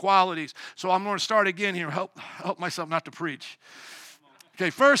different qualities. So I'm going to start again here. Help myself not to preach. Okay,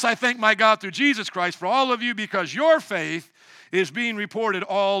 first I thank my God through Jesus Christ for all of you because your faith is being reported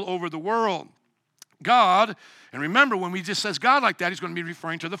all over the world. God, and remember when he just says God like that, he's going to be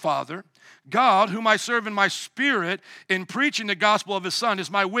referring to the Father. God, whom I serve in my spirit in preaching the gospel of his Son,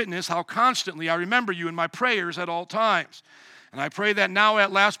 is my witness how constantly I remember you in my prayers at all times. And I pray that now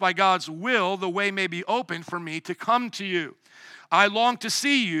at last by God's will, the way may be open for me to come to you. I long to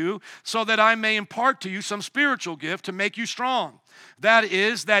see you so that I may impart to you some spiritual gift to make you strong. That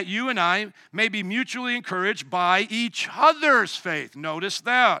is, that you and I may be mutually encouraged by each other's faith. Notice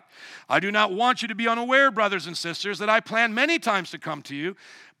that. I do not want you to be unaware, brothers and sisters, that I planned many times to come to you,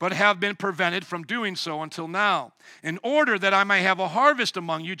 but have been prevented from doing so until now, in order that I may have a harvest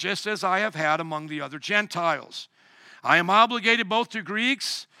among you, just as I have had among the other Gentiles. I am obligated both to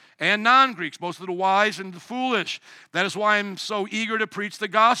Greeks and non-Greeks, both to the wise and the foolish. That is why I'm so eager to preach the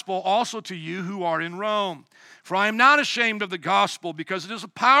gospel also to you who are in Rome. For I am not ashamed of the gospel, because it is the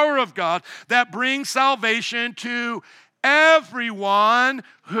power of God that brings salvation to everyone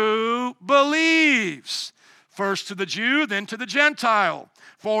who believes. First to the Jew, then to the Gentile.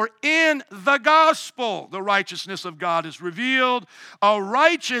 For in the gospel, the righteousness of God is revealed, a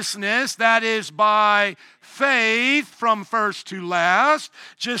righteousness that is by faith from first to last,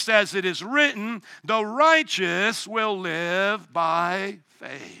 just as it is written, the righteous will live by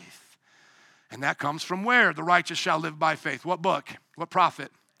faith. And that comes from where? The righteous shall live by faith. What book? What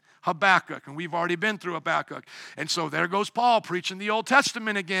prophet? Habakkuk, and we've already been through Habakkuk. And so there goes Paul preaching the Old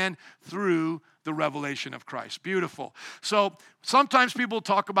Testament again through the revelation of Christ. Beautiful. So sometimes people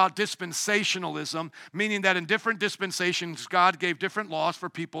talk about dispensationalism, meaning that in different dispensations, God gave different laws for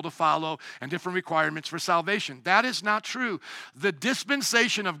people to follow and different requirements for salvation. That is not true. The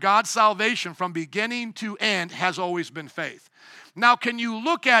dispensation of God's salvation from beginning to end has always been faith. Now, can you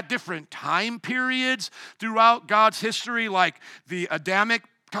look at different time periods throughout God's history, like the Adamic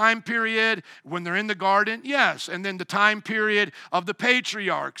time period when they're in the garden? Yes. And then the time period of the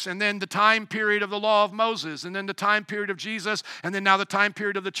patriarchs, and then the time period of the law of Moses, and then the time period of Jesus, and then now the time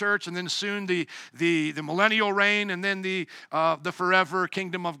period of the church, and then soon the millennial reign, and then the forever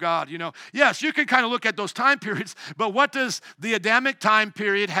kingdom of God. You know, yes, you can kind of look at those time periods, but what does the Adamic time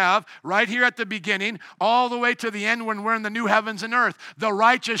period have right here at the beginning all the way to the end when we're in the new heavens and earth? The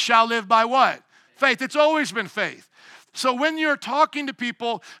righteous shall live by what? Faith. It's always been faith. So when you're talking to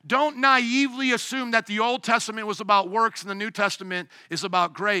people, don't naively assume that the Old Testament was about works and the New Testament is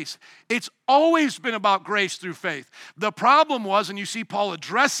about grace. It's always been about grace through faith. The problem was, and you see Paul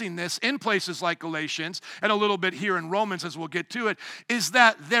addressing this in places like Galatians and a little bit here in Romans as we'll get to it, is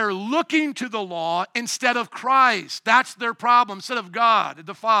that they're looking to the law instead of Christ. That's their problem, instead of God,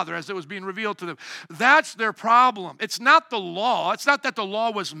 the Father, as it was being revealed to them. That's their problem. It's not the law. It's not that the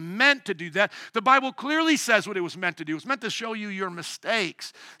law was meant to do that. The Bible clearly says what it was meant to do. It was meant to show you your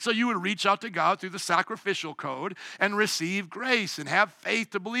mistakes so you would reach out to God through the sacrificial code and receive grace and have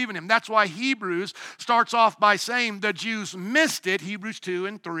faith to believe in Him. That's why Hebrews starts off by saying the Jews missed it. Hebrews 2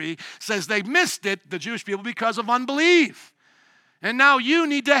 and 3 says they missed it, the Jewish people, because of unbelief. And now you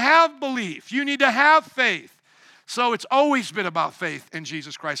need to have belief. You need to have faith. So it's always been about faith in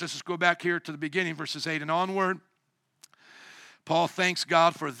Jesus Christ. Let's just go back here to the beginning, verses 8 and onward. Paul thanks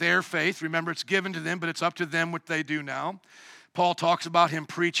God for their faith. Remember, it's given to them, but it's up to them what they do now. Paul talks about him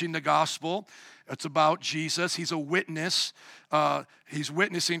preaching the gospel. It's about Jesus. He's a witness. He's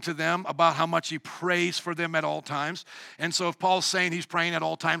witnessing to them about how much he prays for them at all times. And so if Paul's saying he's praying at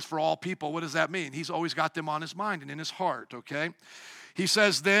all times for all people, what does that mean? He's always got them on his mind and in his heart, okay? He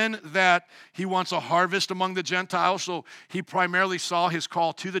says then that he wants a harvest among the Gentiles. So he primarily saw his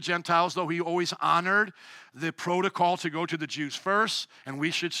call to the Gentiles, though he always honored the protocol to go to the Jews first. And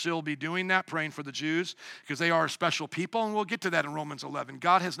we should still be doing that, praying for the Jews, because they are a special people. And we'll get to that in Romans 11.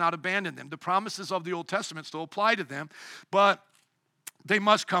 God has not abandoned them. The promises of the Old Testament still apply to them, but they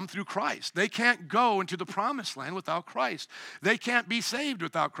must come through Christ. They can't go into the promised land without Christ. They can't be saved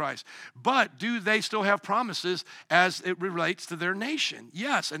without Christ. But do they still have promises as it relates to their nation?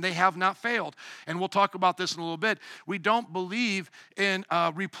 Yes, and they have not failed. And we'll talk about this in a little bit. We don't believe in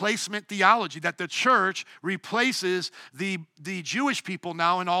replacement theology, that the church replaces the Jewish people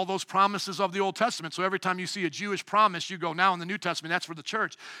now in all those promises of the Old Testament. So every time you see a Jewish promise, you go, now in the New Testament, that's for the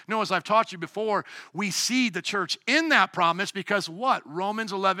church. No, as I've taught you before, we see the church in that promise because what?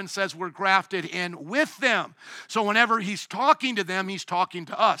 Romans 11 says we're grafted in with them. So whenever he's talking to them, he's talking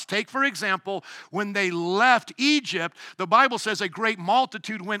to us. Take, for example, when they left Egypt, the Bible says a great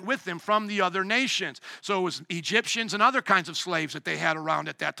multitude went with them from the other nations. So it was Egyptians and other kinds of slaves that they had around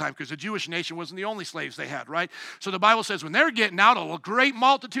at that time, because the Jewish nation wasn't the only slaves they had, right? So the Bible says when they're getting out, a great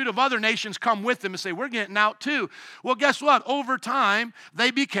multitude of other nations come with them and say, we're getting out too. Well, guess what? Over time,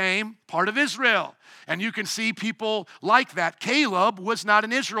 they became part of Israel. And you can see people like that. Caleb was not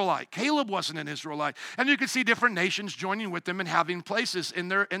an Israelite. Caleb wasn't an Israelite. And you can see different nations joining with them and having places in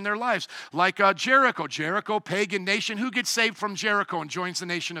their lives. Like Jericho. Jericho, pagan nation. Who gets saved from Jericho and joins the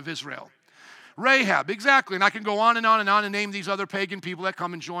nation of Israel? Rahab, exactly. And I can go on and on and on and name these other pagan people that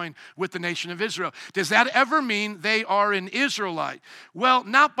come and join with the nation of Israel. Does that ever mean they are an Israelite? Well,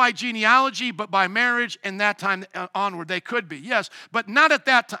 not by genealogy, but by marriage, and that time onward they could be, yes. But not at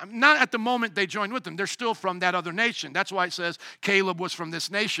that time, not at the moment they joined with them. They're still from that other nation. That's why it says Caleb was from this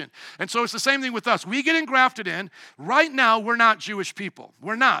nation. And so it's the same thing with us. We get engrafted in. Right now, we're not Jewish people.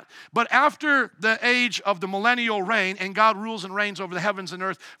 We're not. But after the age of the millennial reign, and God rules and reigns over the heavens and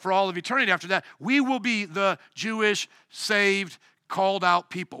earth for all of eternity after that, we will be the Jewish saved called out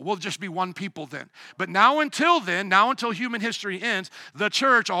people. We'll just be one people then. But now until human history ends, the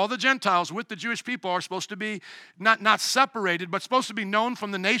church, all the Gentiles with the Jewish people are supposed to be not separated, but supposed to be known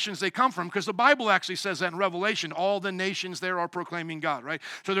from the nations they come from, because the Bible actually says that in Revelation, all the nations there are proclaiming God, right?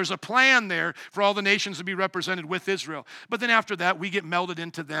 So there's a plan there for all the nations to be represented with Israel. But then after that, we get melded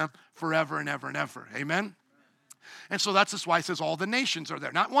into them forever and ever and ever. Amen? And so that's just why it says all the nations are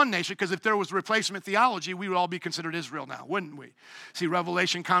there. Not one nation, because if there was replacement theology, we would all be considered Israel now, wouldn't we? See,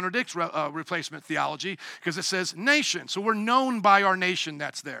 Revelation contradicts replacement theology because it says nation. So we're known by our nation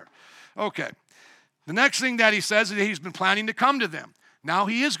that's there. Okay. The next thing that he says is that he's been planning to come to them. Now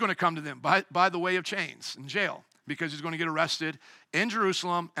he is going to come to them by the way of chains and jail, because he's going to get arrested in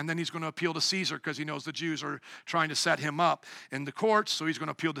Jerusalem, and then he's going to appeal to Caesar because he knows the Jews are trying to set him up in the courts. So he's going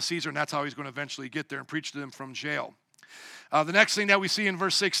to appeal to Caesar, and that's how he's going to eventually get there and preach to them from jail. The next thing that we see in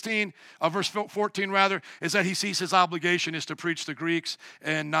verse 14 is that he sees his obligation is to preach to Greeks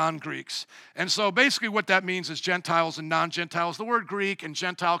and non-Greeks. And so basically what that means is Gentiles and non-Gentiles. The word Greek and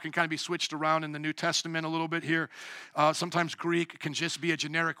Gentile can kind of be switched around in the New Testament a little bit here. Sometimes Greek can just be a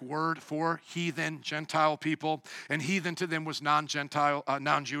generic word for heathen, Gentile people, and heathen to them was non-Gentile,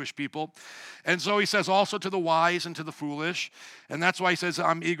 non-Jewish people. And so he says also to the wise and to the foolish, and that's why he says,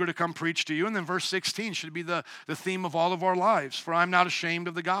 I'm eager to come preach to you. And then verse 16 should be the theme of all of our lives. For I'm not ashamed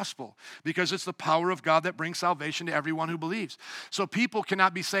of the gospel, because it's the power of God that brings salvation to everyone who believes. So people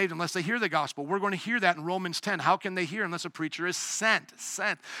cannot be saved unless they hear the gospel. We're going to hear that in Romans 10. How can they hear unless a preacher is sent?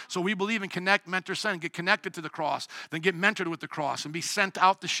 So we believe in connect, mentor, send. Get connected to the cross, then get mentored with the cross and be sent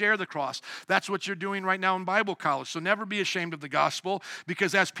out to share the cross. That's what you're doing right now in Bible college. So never be ashamed of the gospel,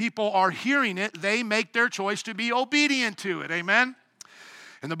 because as people are hearing it, they make their choice to be obedient to it. Amen?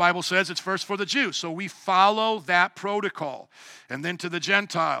 And the Bible says it's first for the Jew. So we follow that protocol. And then to the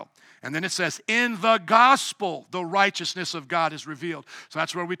Gentile. And then it says, in the gospel, the righteousness of God is revealed. So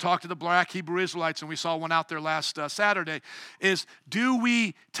that's where we talked to the black Hebrew Israelites, and we saw one out there last Saturday, is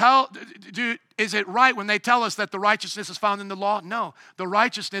is it right when they tell us that the righteousness is found in the law? No, the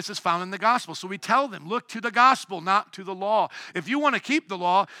righteousness is found in the gospel. So we tell them, look to the gospel, not to the law. If you want to keep the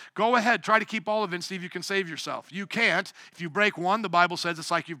law, go ahead, try to keep all of it and see if you can save yourself. You can't. If you break one, the Bible says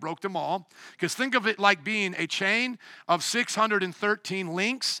it's like you've broke them all. Because think of it like being a chain of 613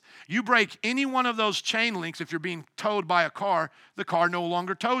 links. You break any one of those chain links, if you're being towed by a car, the car no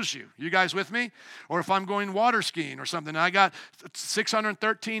longer tows you. You guys with me? Or if I'm going water skiing or something, I got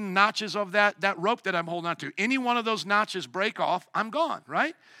 613 notches of that rope that I'm holding on to. Any one of those notches break off, I'm gone,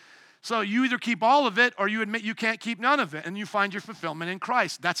 right? So you either keep all of it or you admit you can't keep none of it, and you find your fulfillment in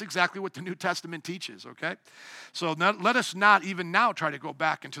Christ. That's exactly what the New Testament teaches, okay? So let us not even now try to go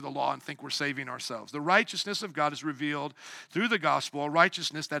back into the law and think we're saving ourselves. The righteousness of God is revealed through the gospel, a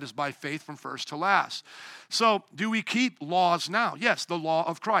righteousness that is by faith from first to last. So do we keep laws now? Yes, the law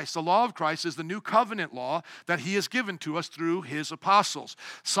of Christ. The law of Christ is the new covenant law that he has given to us through his apostles.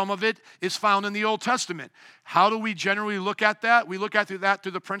 Some of it is found in the Old Testament. How do we generally look at that? We look at that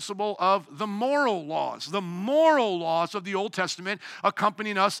through the principle of the moral laws. The moral laws of the Old Testament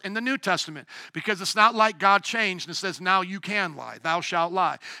accompanying us in the New Testament. Because it's not like God changed and says, now you can lie. Thou shalt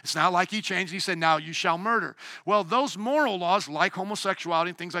lie. It's not like he changed and he said, now you shall murder. Well, those moral laws, like homosexuality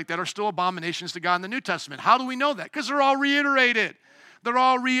and things like that, are still abominations to God in the New Testament. How do we know that? Because they're all reiterated. They're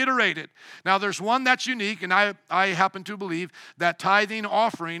all reiterated. Now, there's one that's unique, and I happen to believe that tithing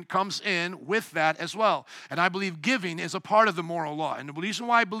offering comes in with that as well. And I believe giving is a part of the moral law. And the reason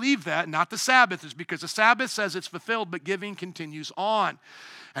why I believe that, not the Sabbath, is because the Sabbath says it's fulfilled, but giving continues on.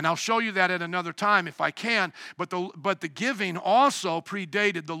 And I'll show you that at another time if I can. But the giving also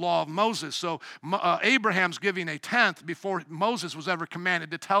predated the law of Moses. So Abraham's giving a tenth before Moses was ever commanded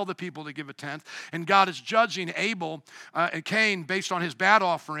to tell the people to give a tenth. And God is judging Abel and Cain based on his bad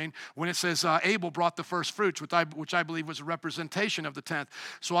offering when it says Abel brought the first fruits, which I believe was a representation of the tenth.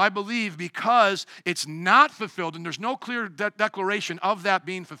 So I believe because it's not fulfilled, and there's no clear declaration of that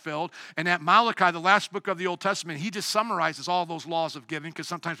being fulfilled, and at Malachi, the last book of the Old Testament, he just summarizes all those laws of giving, because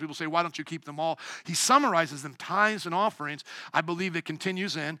sometimes people say, why don't you keep them all? He summarizes them, tithes and offerings. I believe it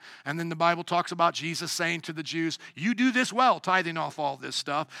continues in. And then the Bible talks about Jesus saying to the Jews, you do this well, tithing off all this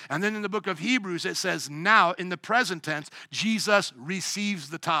stuff. And then in the book of Hebrews, it says now, in the present tense, Jesus receives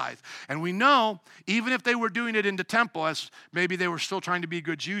the tithe. And we know, even if they were doing it in the temple, as maybe they were still trying to be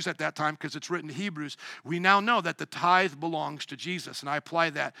good Jews at that time because it's written in Hebrews, we now know that the tithe belongs to Jesus. And I apply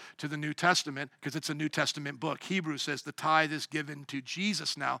that to the New Testament because it's a New Testament book. Hebrews says the tithe is given to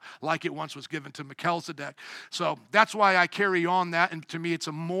Jesus now, like it once was given to Melchizedek. So that's why I carry on that, and to me it's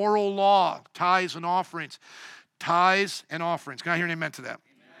a moral law, tithes and offerings. Tithes and offerings. Can I hear an amen to that?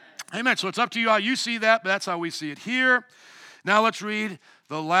 Amen. So it's up to you how you see that, but that's how we see it here. Now let's read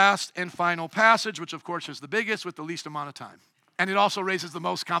the last and final passage, which of course is the biggest with the least amount of time. And it also raises the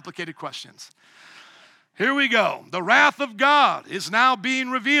most complicated questions. Here we go. The wrath of God is now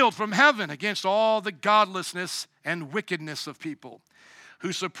being revealed from heaven against all the godlessness and wickedness of people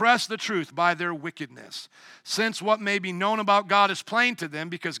who suppress the truth by their wickedness, since what may be known about God is plain to them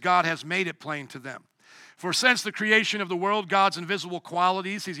because God has made it plain to them. For since the creation of the world, God's invisible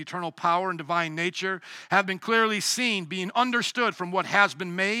qualities, his eternal power and divine nature, have been clearly seen, being understood from what has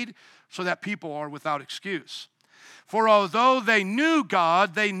been made, so that people are without excuse. For although they knew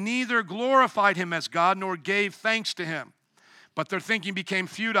God, they neither glorified him as God nor gave thanks to him. But their thinking became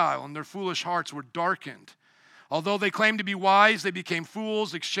futile, and their foolish hearts were darkened. Although they claimed to be wise, they became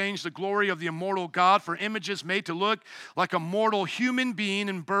fools, exchanged the glory of the immortal God for images made to look like a mortal human being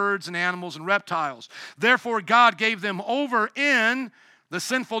and birds and animals and reptiles. Therefore, God gave them over in the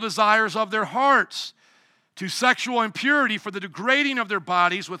sinful desires of their hearts to sexual impurity for the degrading of their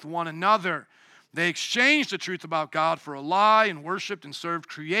bodies with one another. They exchanged the truth about God for a lie and worshiped and served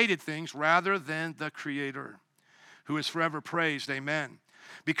created things rather than the Creator, who is forever praised. Amen.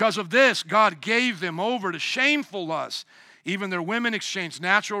 Because of this, God gave them over to shameful lusts. Even their women exchanged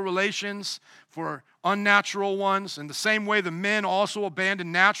natural relations for unnatural ones. In the same way, the men also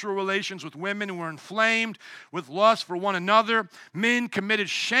abandoned natural relations with women and were inflamed with lust for one another. Men committed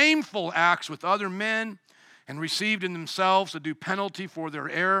shameful acts with other men and received in themselves a due penalty for their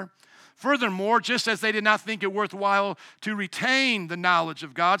error. Furthermore, just as they did not think it worthwhile to retain the knowledge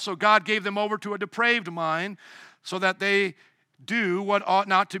of God, so God gave them over to a depraved mind so that they do what ought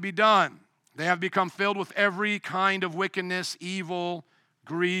not to be done. They have become filled with every kind of wickedness, evil,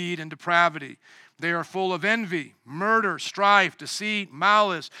 greed, and depravity. They are full of envy, murder, strife, deceit,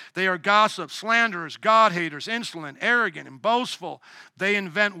 malice. They are gossips, slanderers, God-haters, insolent, arrogant, and boastful. They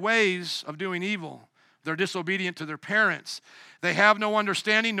invent ways of doing evil. They're disobedient to their parents. They have no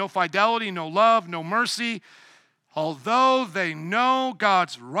understanding, no fidelity, no love, no mercy. Although they know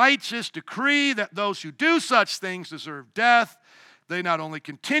God's righteous decree that those who do such things deserve death, they not only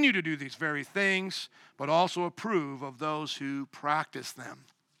continue to do these very things, but also approve of those who practice them.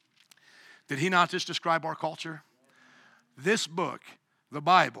 Did he not just describe our culture? This book, the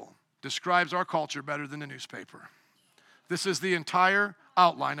Bible, describes our culture better than the newspaper. This is the entire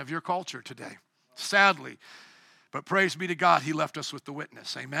outline of your culture today. Sadly, but praise be to God, he left us with the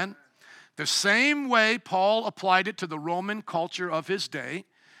witness. Amen? The same way Paul applied it to the Roman culture of his day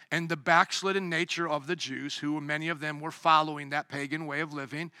and the backslidden nature of the Jews, who many of them were following that pagan way of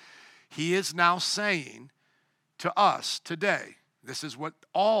living, he is now saying to us today, this is what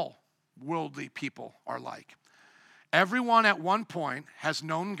all worldly people are like. Everyone at one point has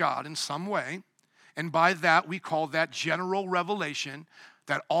known God in some way, and by that we call that general revelation,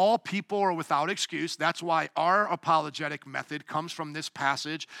 that all people are without excuse. That's why our apologetic method comes from this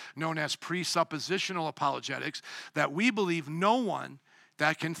passage known as presuppositional apologetics, that we believe no one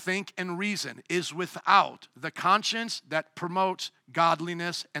that can think and reason is without the conscience that promotes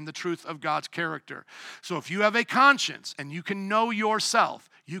godliness and the truth of God's character. So if you have a conscience and you can know yourself,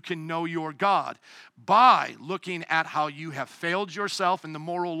 you can know your God by looking at how you have failed yourself in the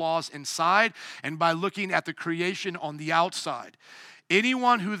moral laws inside and by looking at the creation on the outside.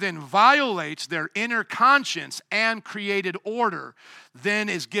 Anyone who then violates their inner conscience and created order then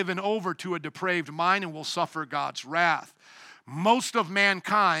is given over to a depraved mind and will suffer God's wrath. Most of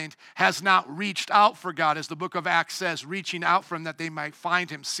mankind has not reached out for God, as the book of Acts says, reaching out for him that they might find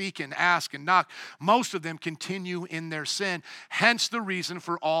him, seek and ask and knock. Most of them continue in their sin, hence the reason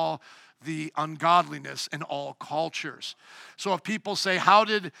for all the ungodliness in all cultures. So if people say,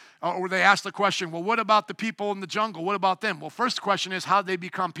 or they ask the question, well, what about the people in the jungle? What about them? Well, first question is, how did they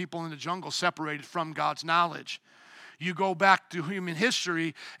become people in the jungle separated from God's knowledge? You go back to human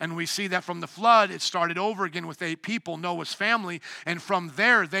history, and we see that from the flood, it started over again with 8 people, Noah's family, and from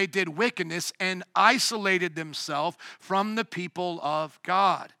there they did wickedness and isolated themselves from the people of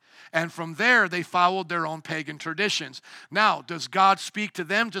God. And from there, they followed their own pagan traditions. Now, does God speak to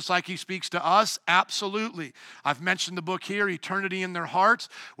them just like he speaks to us? Absolutely. I've mentioned the book here, Eternity in Their Hearts,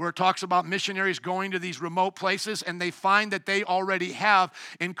 where it talks about missionaries going to these remote places, and they find that they already have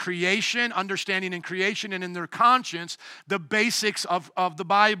in creation, understanding in creation, and in their conscience, the basics of the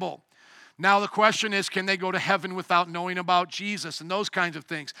Bible. Now the question is, can they go to heaven without knowing about Jesus and those kinds of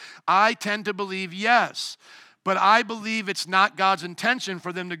things? I tend to believe yes. But I believe it's not God's intention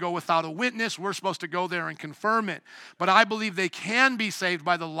for them to go without a witness. We're supposed to go there and confirm it. But I believe they can be saved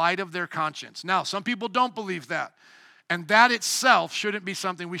by the light of their conscience. Now, some people don't believe that. And that itself shouldn't be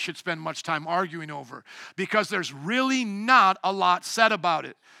something we should spend much time arguing over, because there's really not a lot said about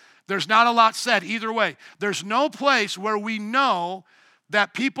it. There's not a lot said either way. There's no place where we know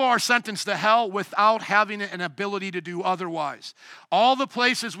that people are sentenced to hell without having an ability to do otherwise. All the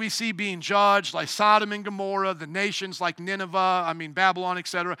places we see being judged, like Sodom and Gomorrah, the nations like Nineveh, Babylon,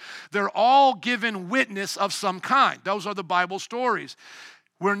 etc., they're all given witness of some kind. Those are the Bible stories.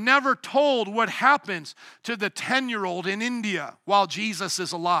 We're never told what happens to the 10-year-old in India while Jesus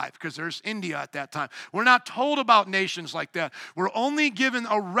is alive, because there's India at that time. We're not told about nations like that. We're only given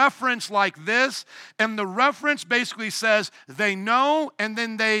a reference like this, and the reference basically says they know and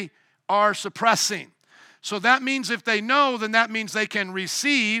then they are suppressing. So that means if they know, then that means they can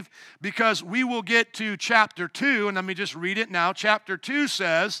receive, because we will get to chapter 2, and let me just read it now. Chapter 2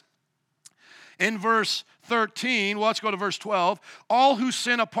 says in verse 13, well, let's go to verse 12. All who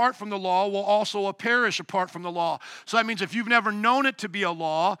sin apart from the law will also perish apart from the law. So that means if you've never known it to be a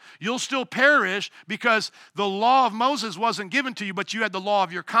law, you'll still perish, because the law of Moses wasn't given to you, but you had the law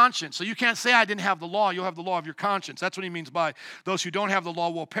of your conscience. So you can't say I didn't have the law. You'll have the law of your conscience. That's what he means by those who don't have the law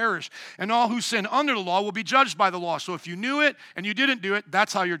will perish. And all who sin under the law will be judged by the law. So if you knew it and you didn't do it,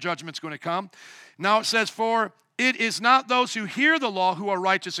 that's how your judgment's going to come. Now it says, for it is not those who hear the law who are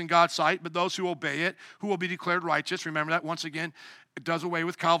righteous in God's sight, but those who obey it, who will be declared righteous. Remember that. Once again, it does away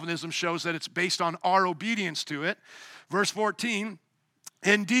with Calvinism, shows that it's based on our obedience to it. Verse 14,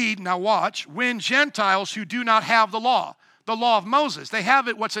 indeed, now watch, when Gentiles who do not have the law of Moses, they have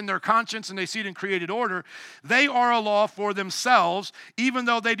it, what's in their conscience, and they see it in created order, they are a law for themselves, even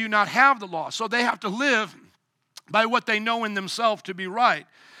though they do not have the law. So they have to live by what they know in themselves to be right.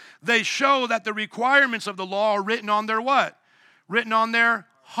 They show that the requirements of the law are written on their what? Written on their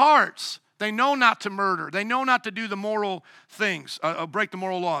hearts. They know not to murder. They know not to do the moral things, break the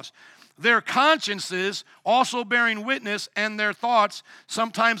moral laws. Their consciences also bearing witness, and their thoughts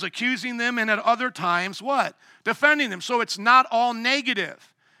sometimes accusing them, and at other times what? Defending them. So it's not all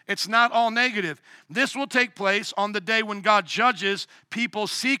negative. It's not all negative. This will take place on the day when God judges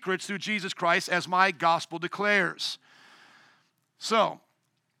people's secrets through Jesus Christ, as my gospel declares. So,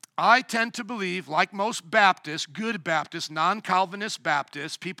 I tend to believe, like most Baptists, good Baptists, non-Calvinist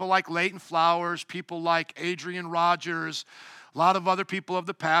Baptists, people like Leighton Flowers, people like Adrian Rogers, a lot of other people of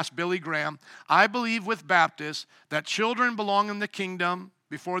the past, Billy Graham, I believe with Baptists that children belong in the kingdom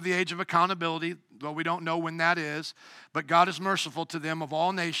before the age of accountability, though we don't know when that is, but God is merciful to them of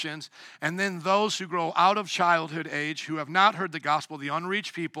all nations. And then those who grow out of childhood age, who have not heard the gospel, the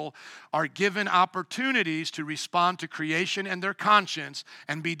unreached people, are given opportunities to respond to creation and their conscience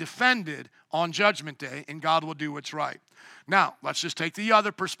and be defended on Judgment Day, and God will do what's right. Now, let's just take the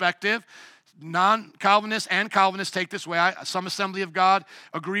other perspective. Non-Calvinists and Calvinists take this way. Some Assembly of God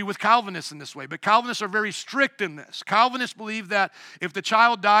agree with Calvinists in this way, but Calvinists are very strict in this. Calvinists believe that if the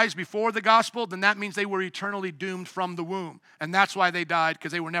child dies before the gospel, then that means they were eternally doomed from the womb, and that's why they died,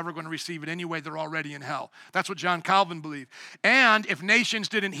 because they were never going to receive it anyway. They're already in hell. That's what John Calvin believed. And if nations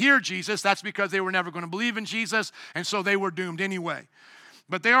didn't hear Jesus, that's because they were never going to believe in Jesus, and so they were doomed anyway.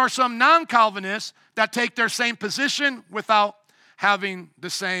 But there are some non-Calvinists that take their same position without having the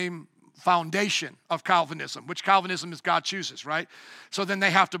same foundation of Calvinism, which Calvinism is God chooses, right? So then they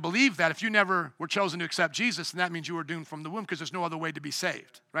have to believe that if you never were chosen to accept Jesus, then that means you were doomed from the womb, because there's no other way to be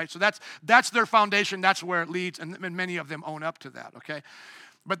saved, right? So that's their foundation. That's where it leads, and many of them own up to that, okay?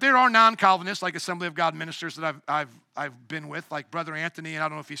 But there are non-Calvinists, like Assembly of God ministers that I've been with, like Brother Anthony, and I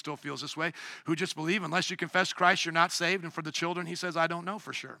don't know if he still feels this way, who just believe unless you confess Christ, you're not saved. And for the children, he says, I don't know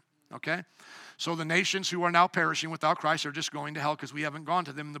for sure, okay? So the nations who are now perishing without Christ are just going to hell because we haven't gone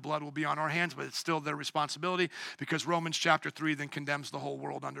to them, and the blood will be on our hands, but it's still their responsibility, because Romans chapter 3 then condemns the whole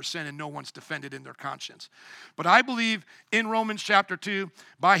world under sin, and no one's defended in their conscience. But I believe in Romans chapter 2,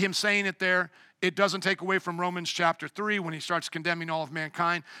 by him saying it there, it doesn't take away from Romans chapter 3 when he starts condemning all of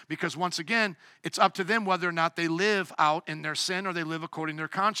mankind, because once again, it's up to them whether or not they live out in their sin or they live according to their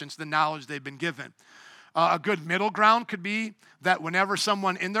conscience, the knowledge they've been given. A good middle ground could be that whenever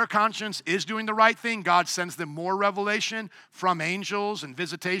someone in their conscience is doing the right thing, God sends them more revelation from angels and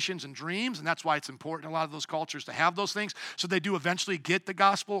visitations and dreams, and that's why it's important in a lot of those cultures to have those things, so they do eventually get the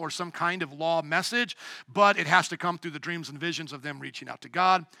gospel or some kind of law message, but it has to come through the dreams and visions of them reaching out to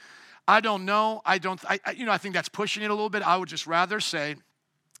God. I don't know. I think that's pushing it a little bit. I would just rather say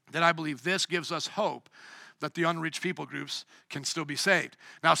that I believe this gives us hope, that the unreached people groups can still be saved.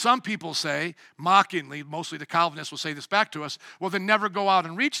 Now, some people say, mockingly, mostly the Calvinists will say this back to us, well, then never go out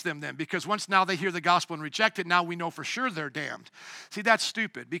and reach them then, because once now they hear the gospel and reject it, now we know for sure they're damned. See, that's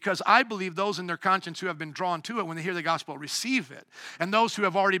stupid, because I believe those in their conscience who have been drawn to it when they hear the gospel receive it, and those who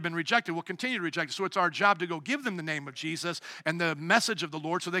have already been rejected will continue to reject it. So it's our job to go give them the name of Jesus and the message of the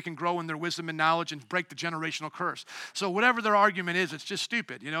Lord so they can grow in their wisdom and knowledge and break the generational curse. So whatever their argument is, it's just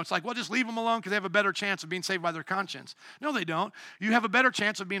stupid. It's like, well, just leave them alone because they have a better chance of being saved by their conscience. No, they don't. You have a better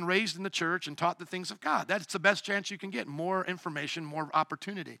chance of being raised in the church and taught the things of God. That's the best chance you can get. More information, more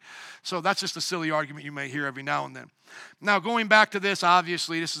opportunity. So that's just a silly argument you may hear every now and then. Now, going back to this,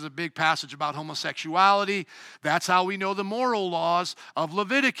 obviously, this is a big passage about homosexuality. That's how we know the moral laws of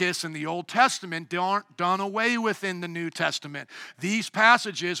Leviticus in the Old Testament aren't done away with in the New Testament. These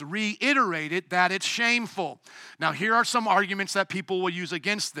passages reiterated that it's shameful. Now, here are some arguments that people will use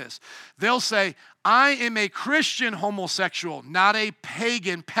against this. They'll say, I am a Christian homosexual, not a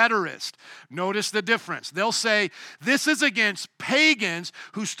pagan pederast. Notice the difference. They'll say, this is against pagans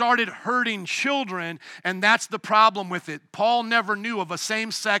who started hurting children, and that's the problem with it. Paul never knew of a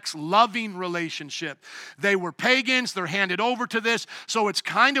same-sex loving relationship. They were pagans. They're handed over to this, so it's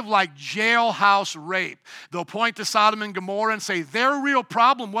kind of like jailhouse rape. They'll point to Sodom and Gomorrah and say their real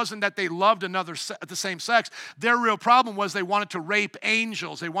problem wasn't that they loved the same sex. Their real problem was they wanted to rape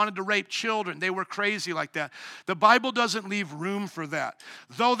angels. They wanted to rape children. They were crazy like that. The Bible doesn't leave room for that.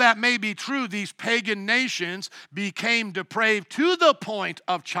 Though that may be true, these pagan nations became depraved to the point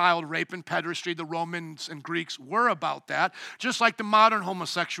of child rape and pederasty. The Romans and Greeks were about that, just like the modern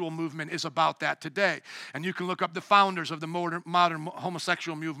homosexual movement is about that today. And you can look up the founders of the modern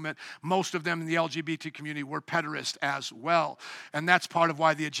homosexual movement. Most of them in the LGBT community were pederasts as well. And that's part of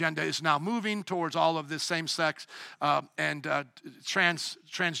why the agenda is now moving towards all of this same-sex and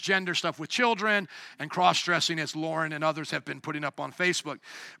transgender stuff with children and cross-dressing, as Lauren and others have been putting up on Facebook.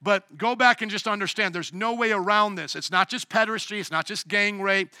 But go back and just understand there's no way around this. It's not just pederasty. It's not just gang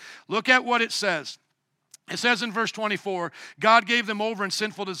rape. Look at what it says. It says in verse 24, God gave them over in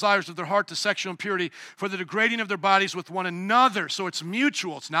sinful desires of their heart to sexual impurity for the degrading of their bodies with one another. So it's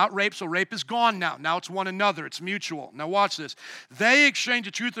mutual. It's not rape, so rape is gone now. Now it's one another. It's mutual. Now watch this. They exchanged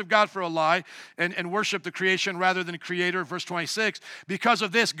the truth of God for a lie and worship the creation rather than the creator. Verse 26, because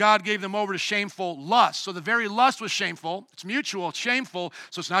of this, God gave them over to shameful lust. So the very lust was shameful. It's mutual. It's shameful.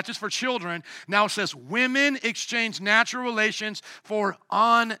 So it's not just for children. Now it says women exchange natural relations for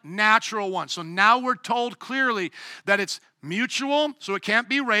unnatural ones. So now we're told clearly that it's mutual, so it can't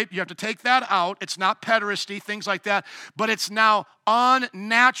be rape. You have to take that out. It's not pederasty, things like that, but it's now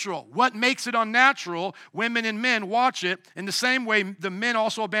unnatural. What makes it unnatural? Women and men, watch it. In the same way, the men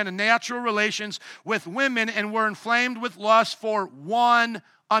also abandoned natural relations with women and were inflamed with lust for one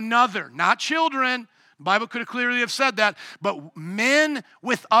another, not children. The Bible could have clearly have said that, but men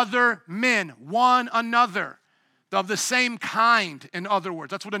with other men, one another, of the same kind, in other words.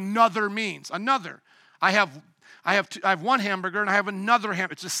 That's what another means, another. I have one hamburger and I have another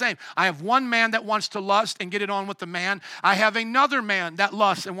hamburger. It's the same. I have one man that wants to lust and get it on with the man. I have another man that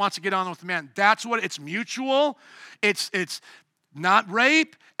lusts and wants to get on with the man. That's what it's mutual. It's not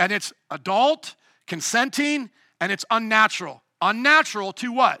rape, and it's adult, consenting, and it's unnatural. Unnatural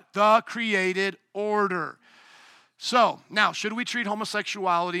to what? The created order. So, now, should we treat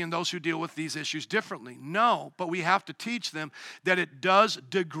homosexuality and those who deal with these issues differently? No, but we have to teach them that it does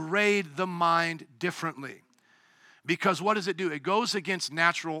degrade the mind differently. Because what does it do? It goes against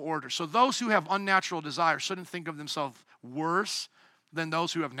natural order. So those who have unnatural desires shouldn't think of themselves worse than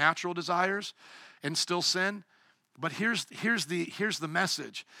those who have natural desires and still sin. But here's the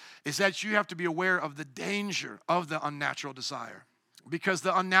message, is that you have to be aware of the danger of the unnatural desire. Because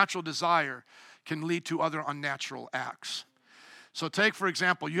the unnatural desire can lead to other unnatural acts. So take, for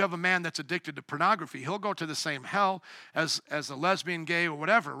example, you have a man that's addicted to pornography. He'll go to the same hell as a lesbian, gay, or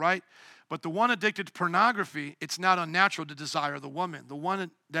whatever, right? But the one addicted to pornography, it's not unnatural to desire the woman. The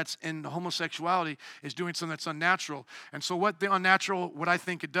one that's in homosexuality is doing something that's unnatural. And so what I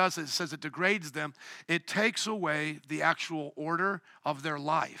think it does is it says it degrades them. It takes away the actual order of their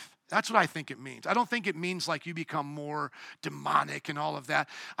life. That's what I think it means. I don't think it means like you become more demonic and all of that.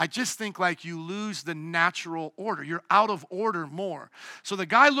 I just think like you lose the natural order. You're out of order more. So the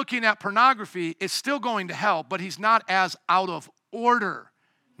guy looking at pornography is still going to hell, but he's not as out of order,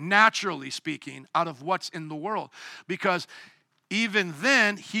 naturally speaking, out of what's in the world. Because even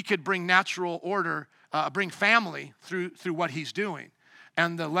then, he could bring natural order, bring family through what he's doing.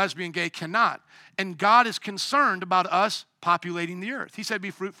 and the lesbian gay cannot. And God is concerned about us populating the earth. He said,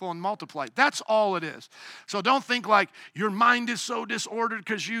 be fruitful and multiply. That's all it is. So don't think like your mind is so disordered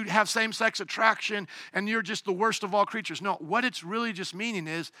because you have same-sex attraction and you're just the worst of all creatures. No, what it's really just meaning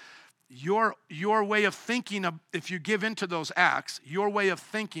is your way of thinking of, if you give into those acts, your way of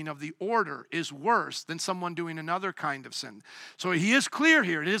thinking of the order is worse than someone doing another kind of sin. So he is clear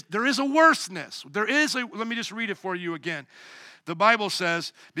here. There is a worseness. Let me just read it for you again. The Bible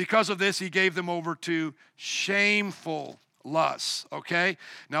says, because of this, he gave them over to shameful lusts, okay?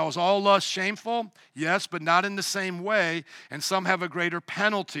 Now, is all lust shameful? Yes, but not in the same way, and some have a greater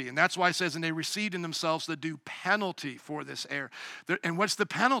penalty. And that's why it says, and they received in themselves the due penalty for this error. And what's the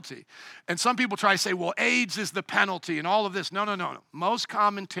penalty? And some people try to say, well, AIDS is the penalty and all of this. No. Most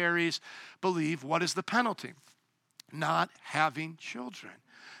commentaries believe, what is the penalty? Not having children,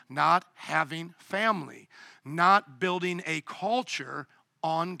 not having family, not building a culture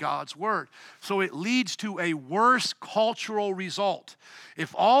on God's word. So it leads to a worse cultural result.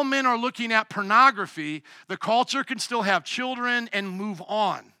 If all men are looking at pornography, the culture can still have children and move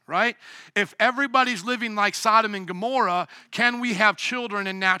on, right? If everybody's living like Sodom and Gomorrah, can we have children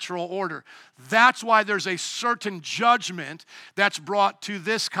in natural order? That's why there's a certain judgment that's brought to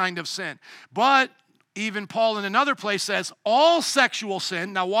this kind of sin. But even Paul in another place says, all sexual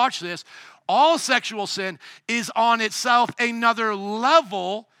sin, now watch this, all sexual sin is on itself another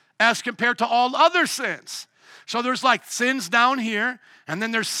level as compared to all other sins. So there's like sins down here, and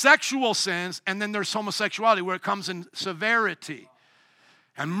then there's sexual sins, and then there's homosexuality where it comes in severity.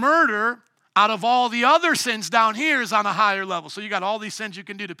 And murder, out of all the other sins down here, is on a higher level. So you got all these sins you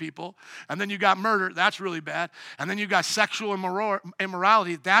can do to people, and then you got murder, that's really bad. And then you got sexual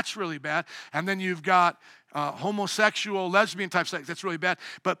immorality, that's really bad. And then you've got homosexual, lesbian type sex, that's really bad.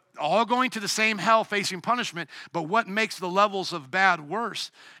 But all going to the same hell, facing punishment. But what makes the levels of bad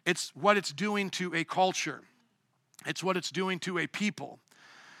worse? It's what it's doing to a culture. It's what it's doing to a people.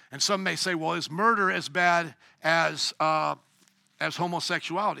 And some may say, well, is murder as bad as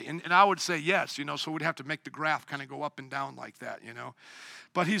homosexuality? And I would say yes, so we'd have to make the graph kind of go up and down like that,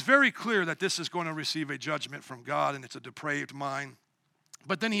 But he's very clear that this is going to receive a judgment from God, and it's a depraved mind.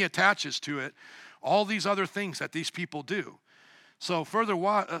 But then he attaches to it all these other things that these people do. So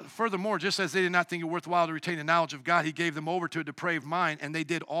furthermore, just as they did not think it worthwhile to retain the knowledge of God, he gave them over to a depraved mind, and they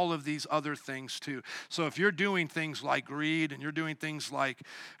did all of these other things too. So if you're doing things like greed, and you're doing things like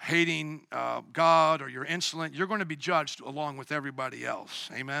hating God, or you're insolent, you're going to be judged along with everybody else.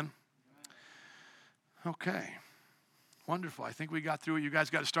 Amen? Okay. Wonderful. I think we got through it. You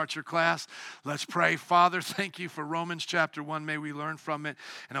guys got to start your class. Let's pray. Father, thank you for Romans chapter 1. May we learn from it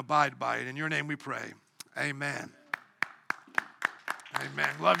and abide by it. In your name we pray. Amen. Amen.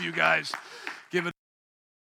 Love you guys.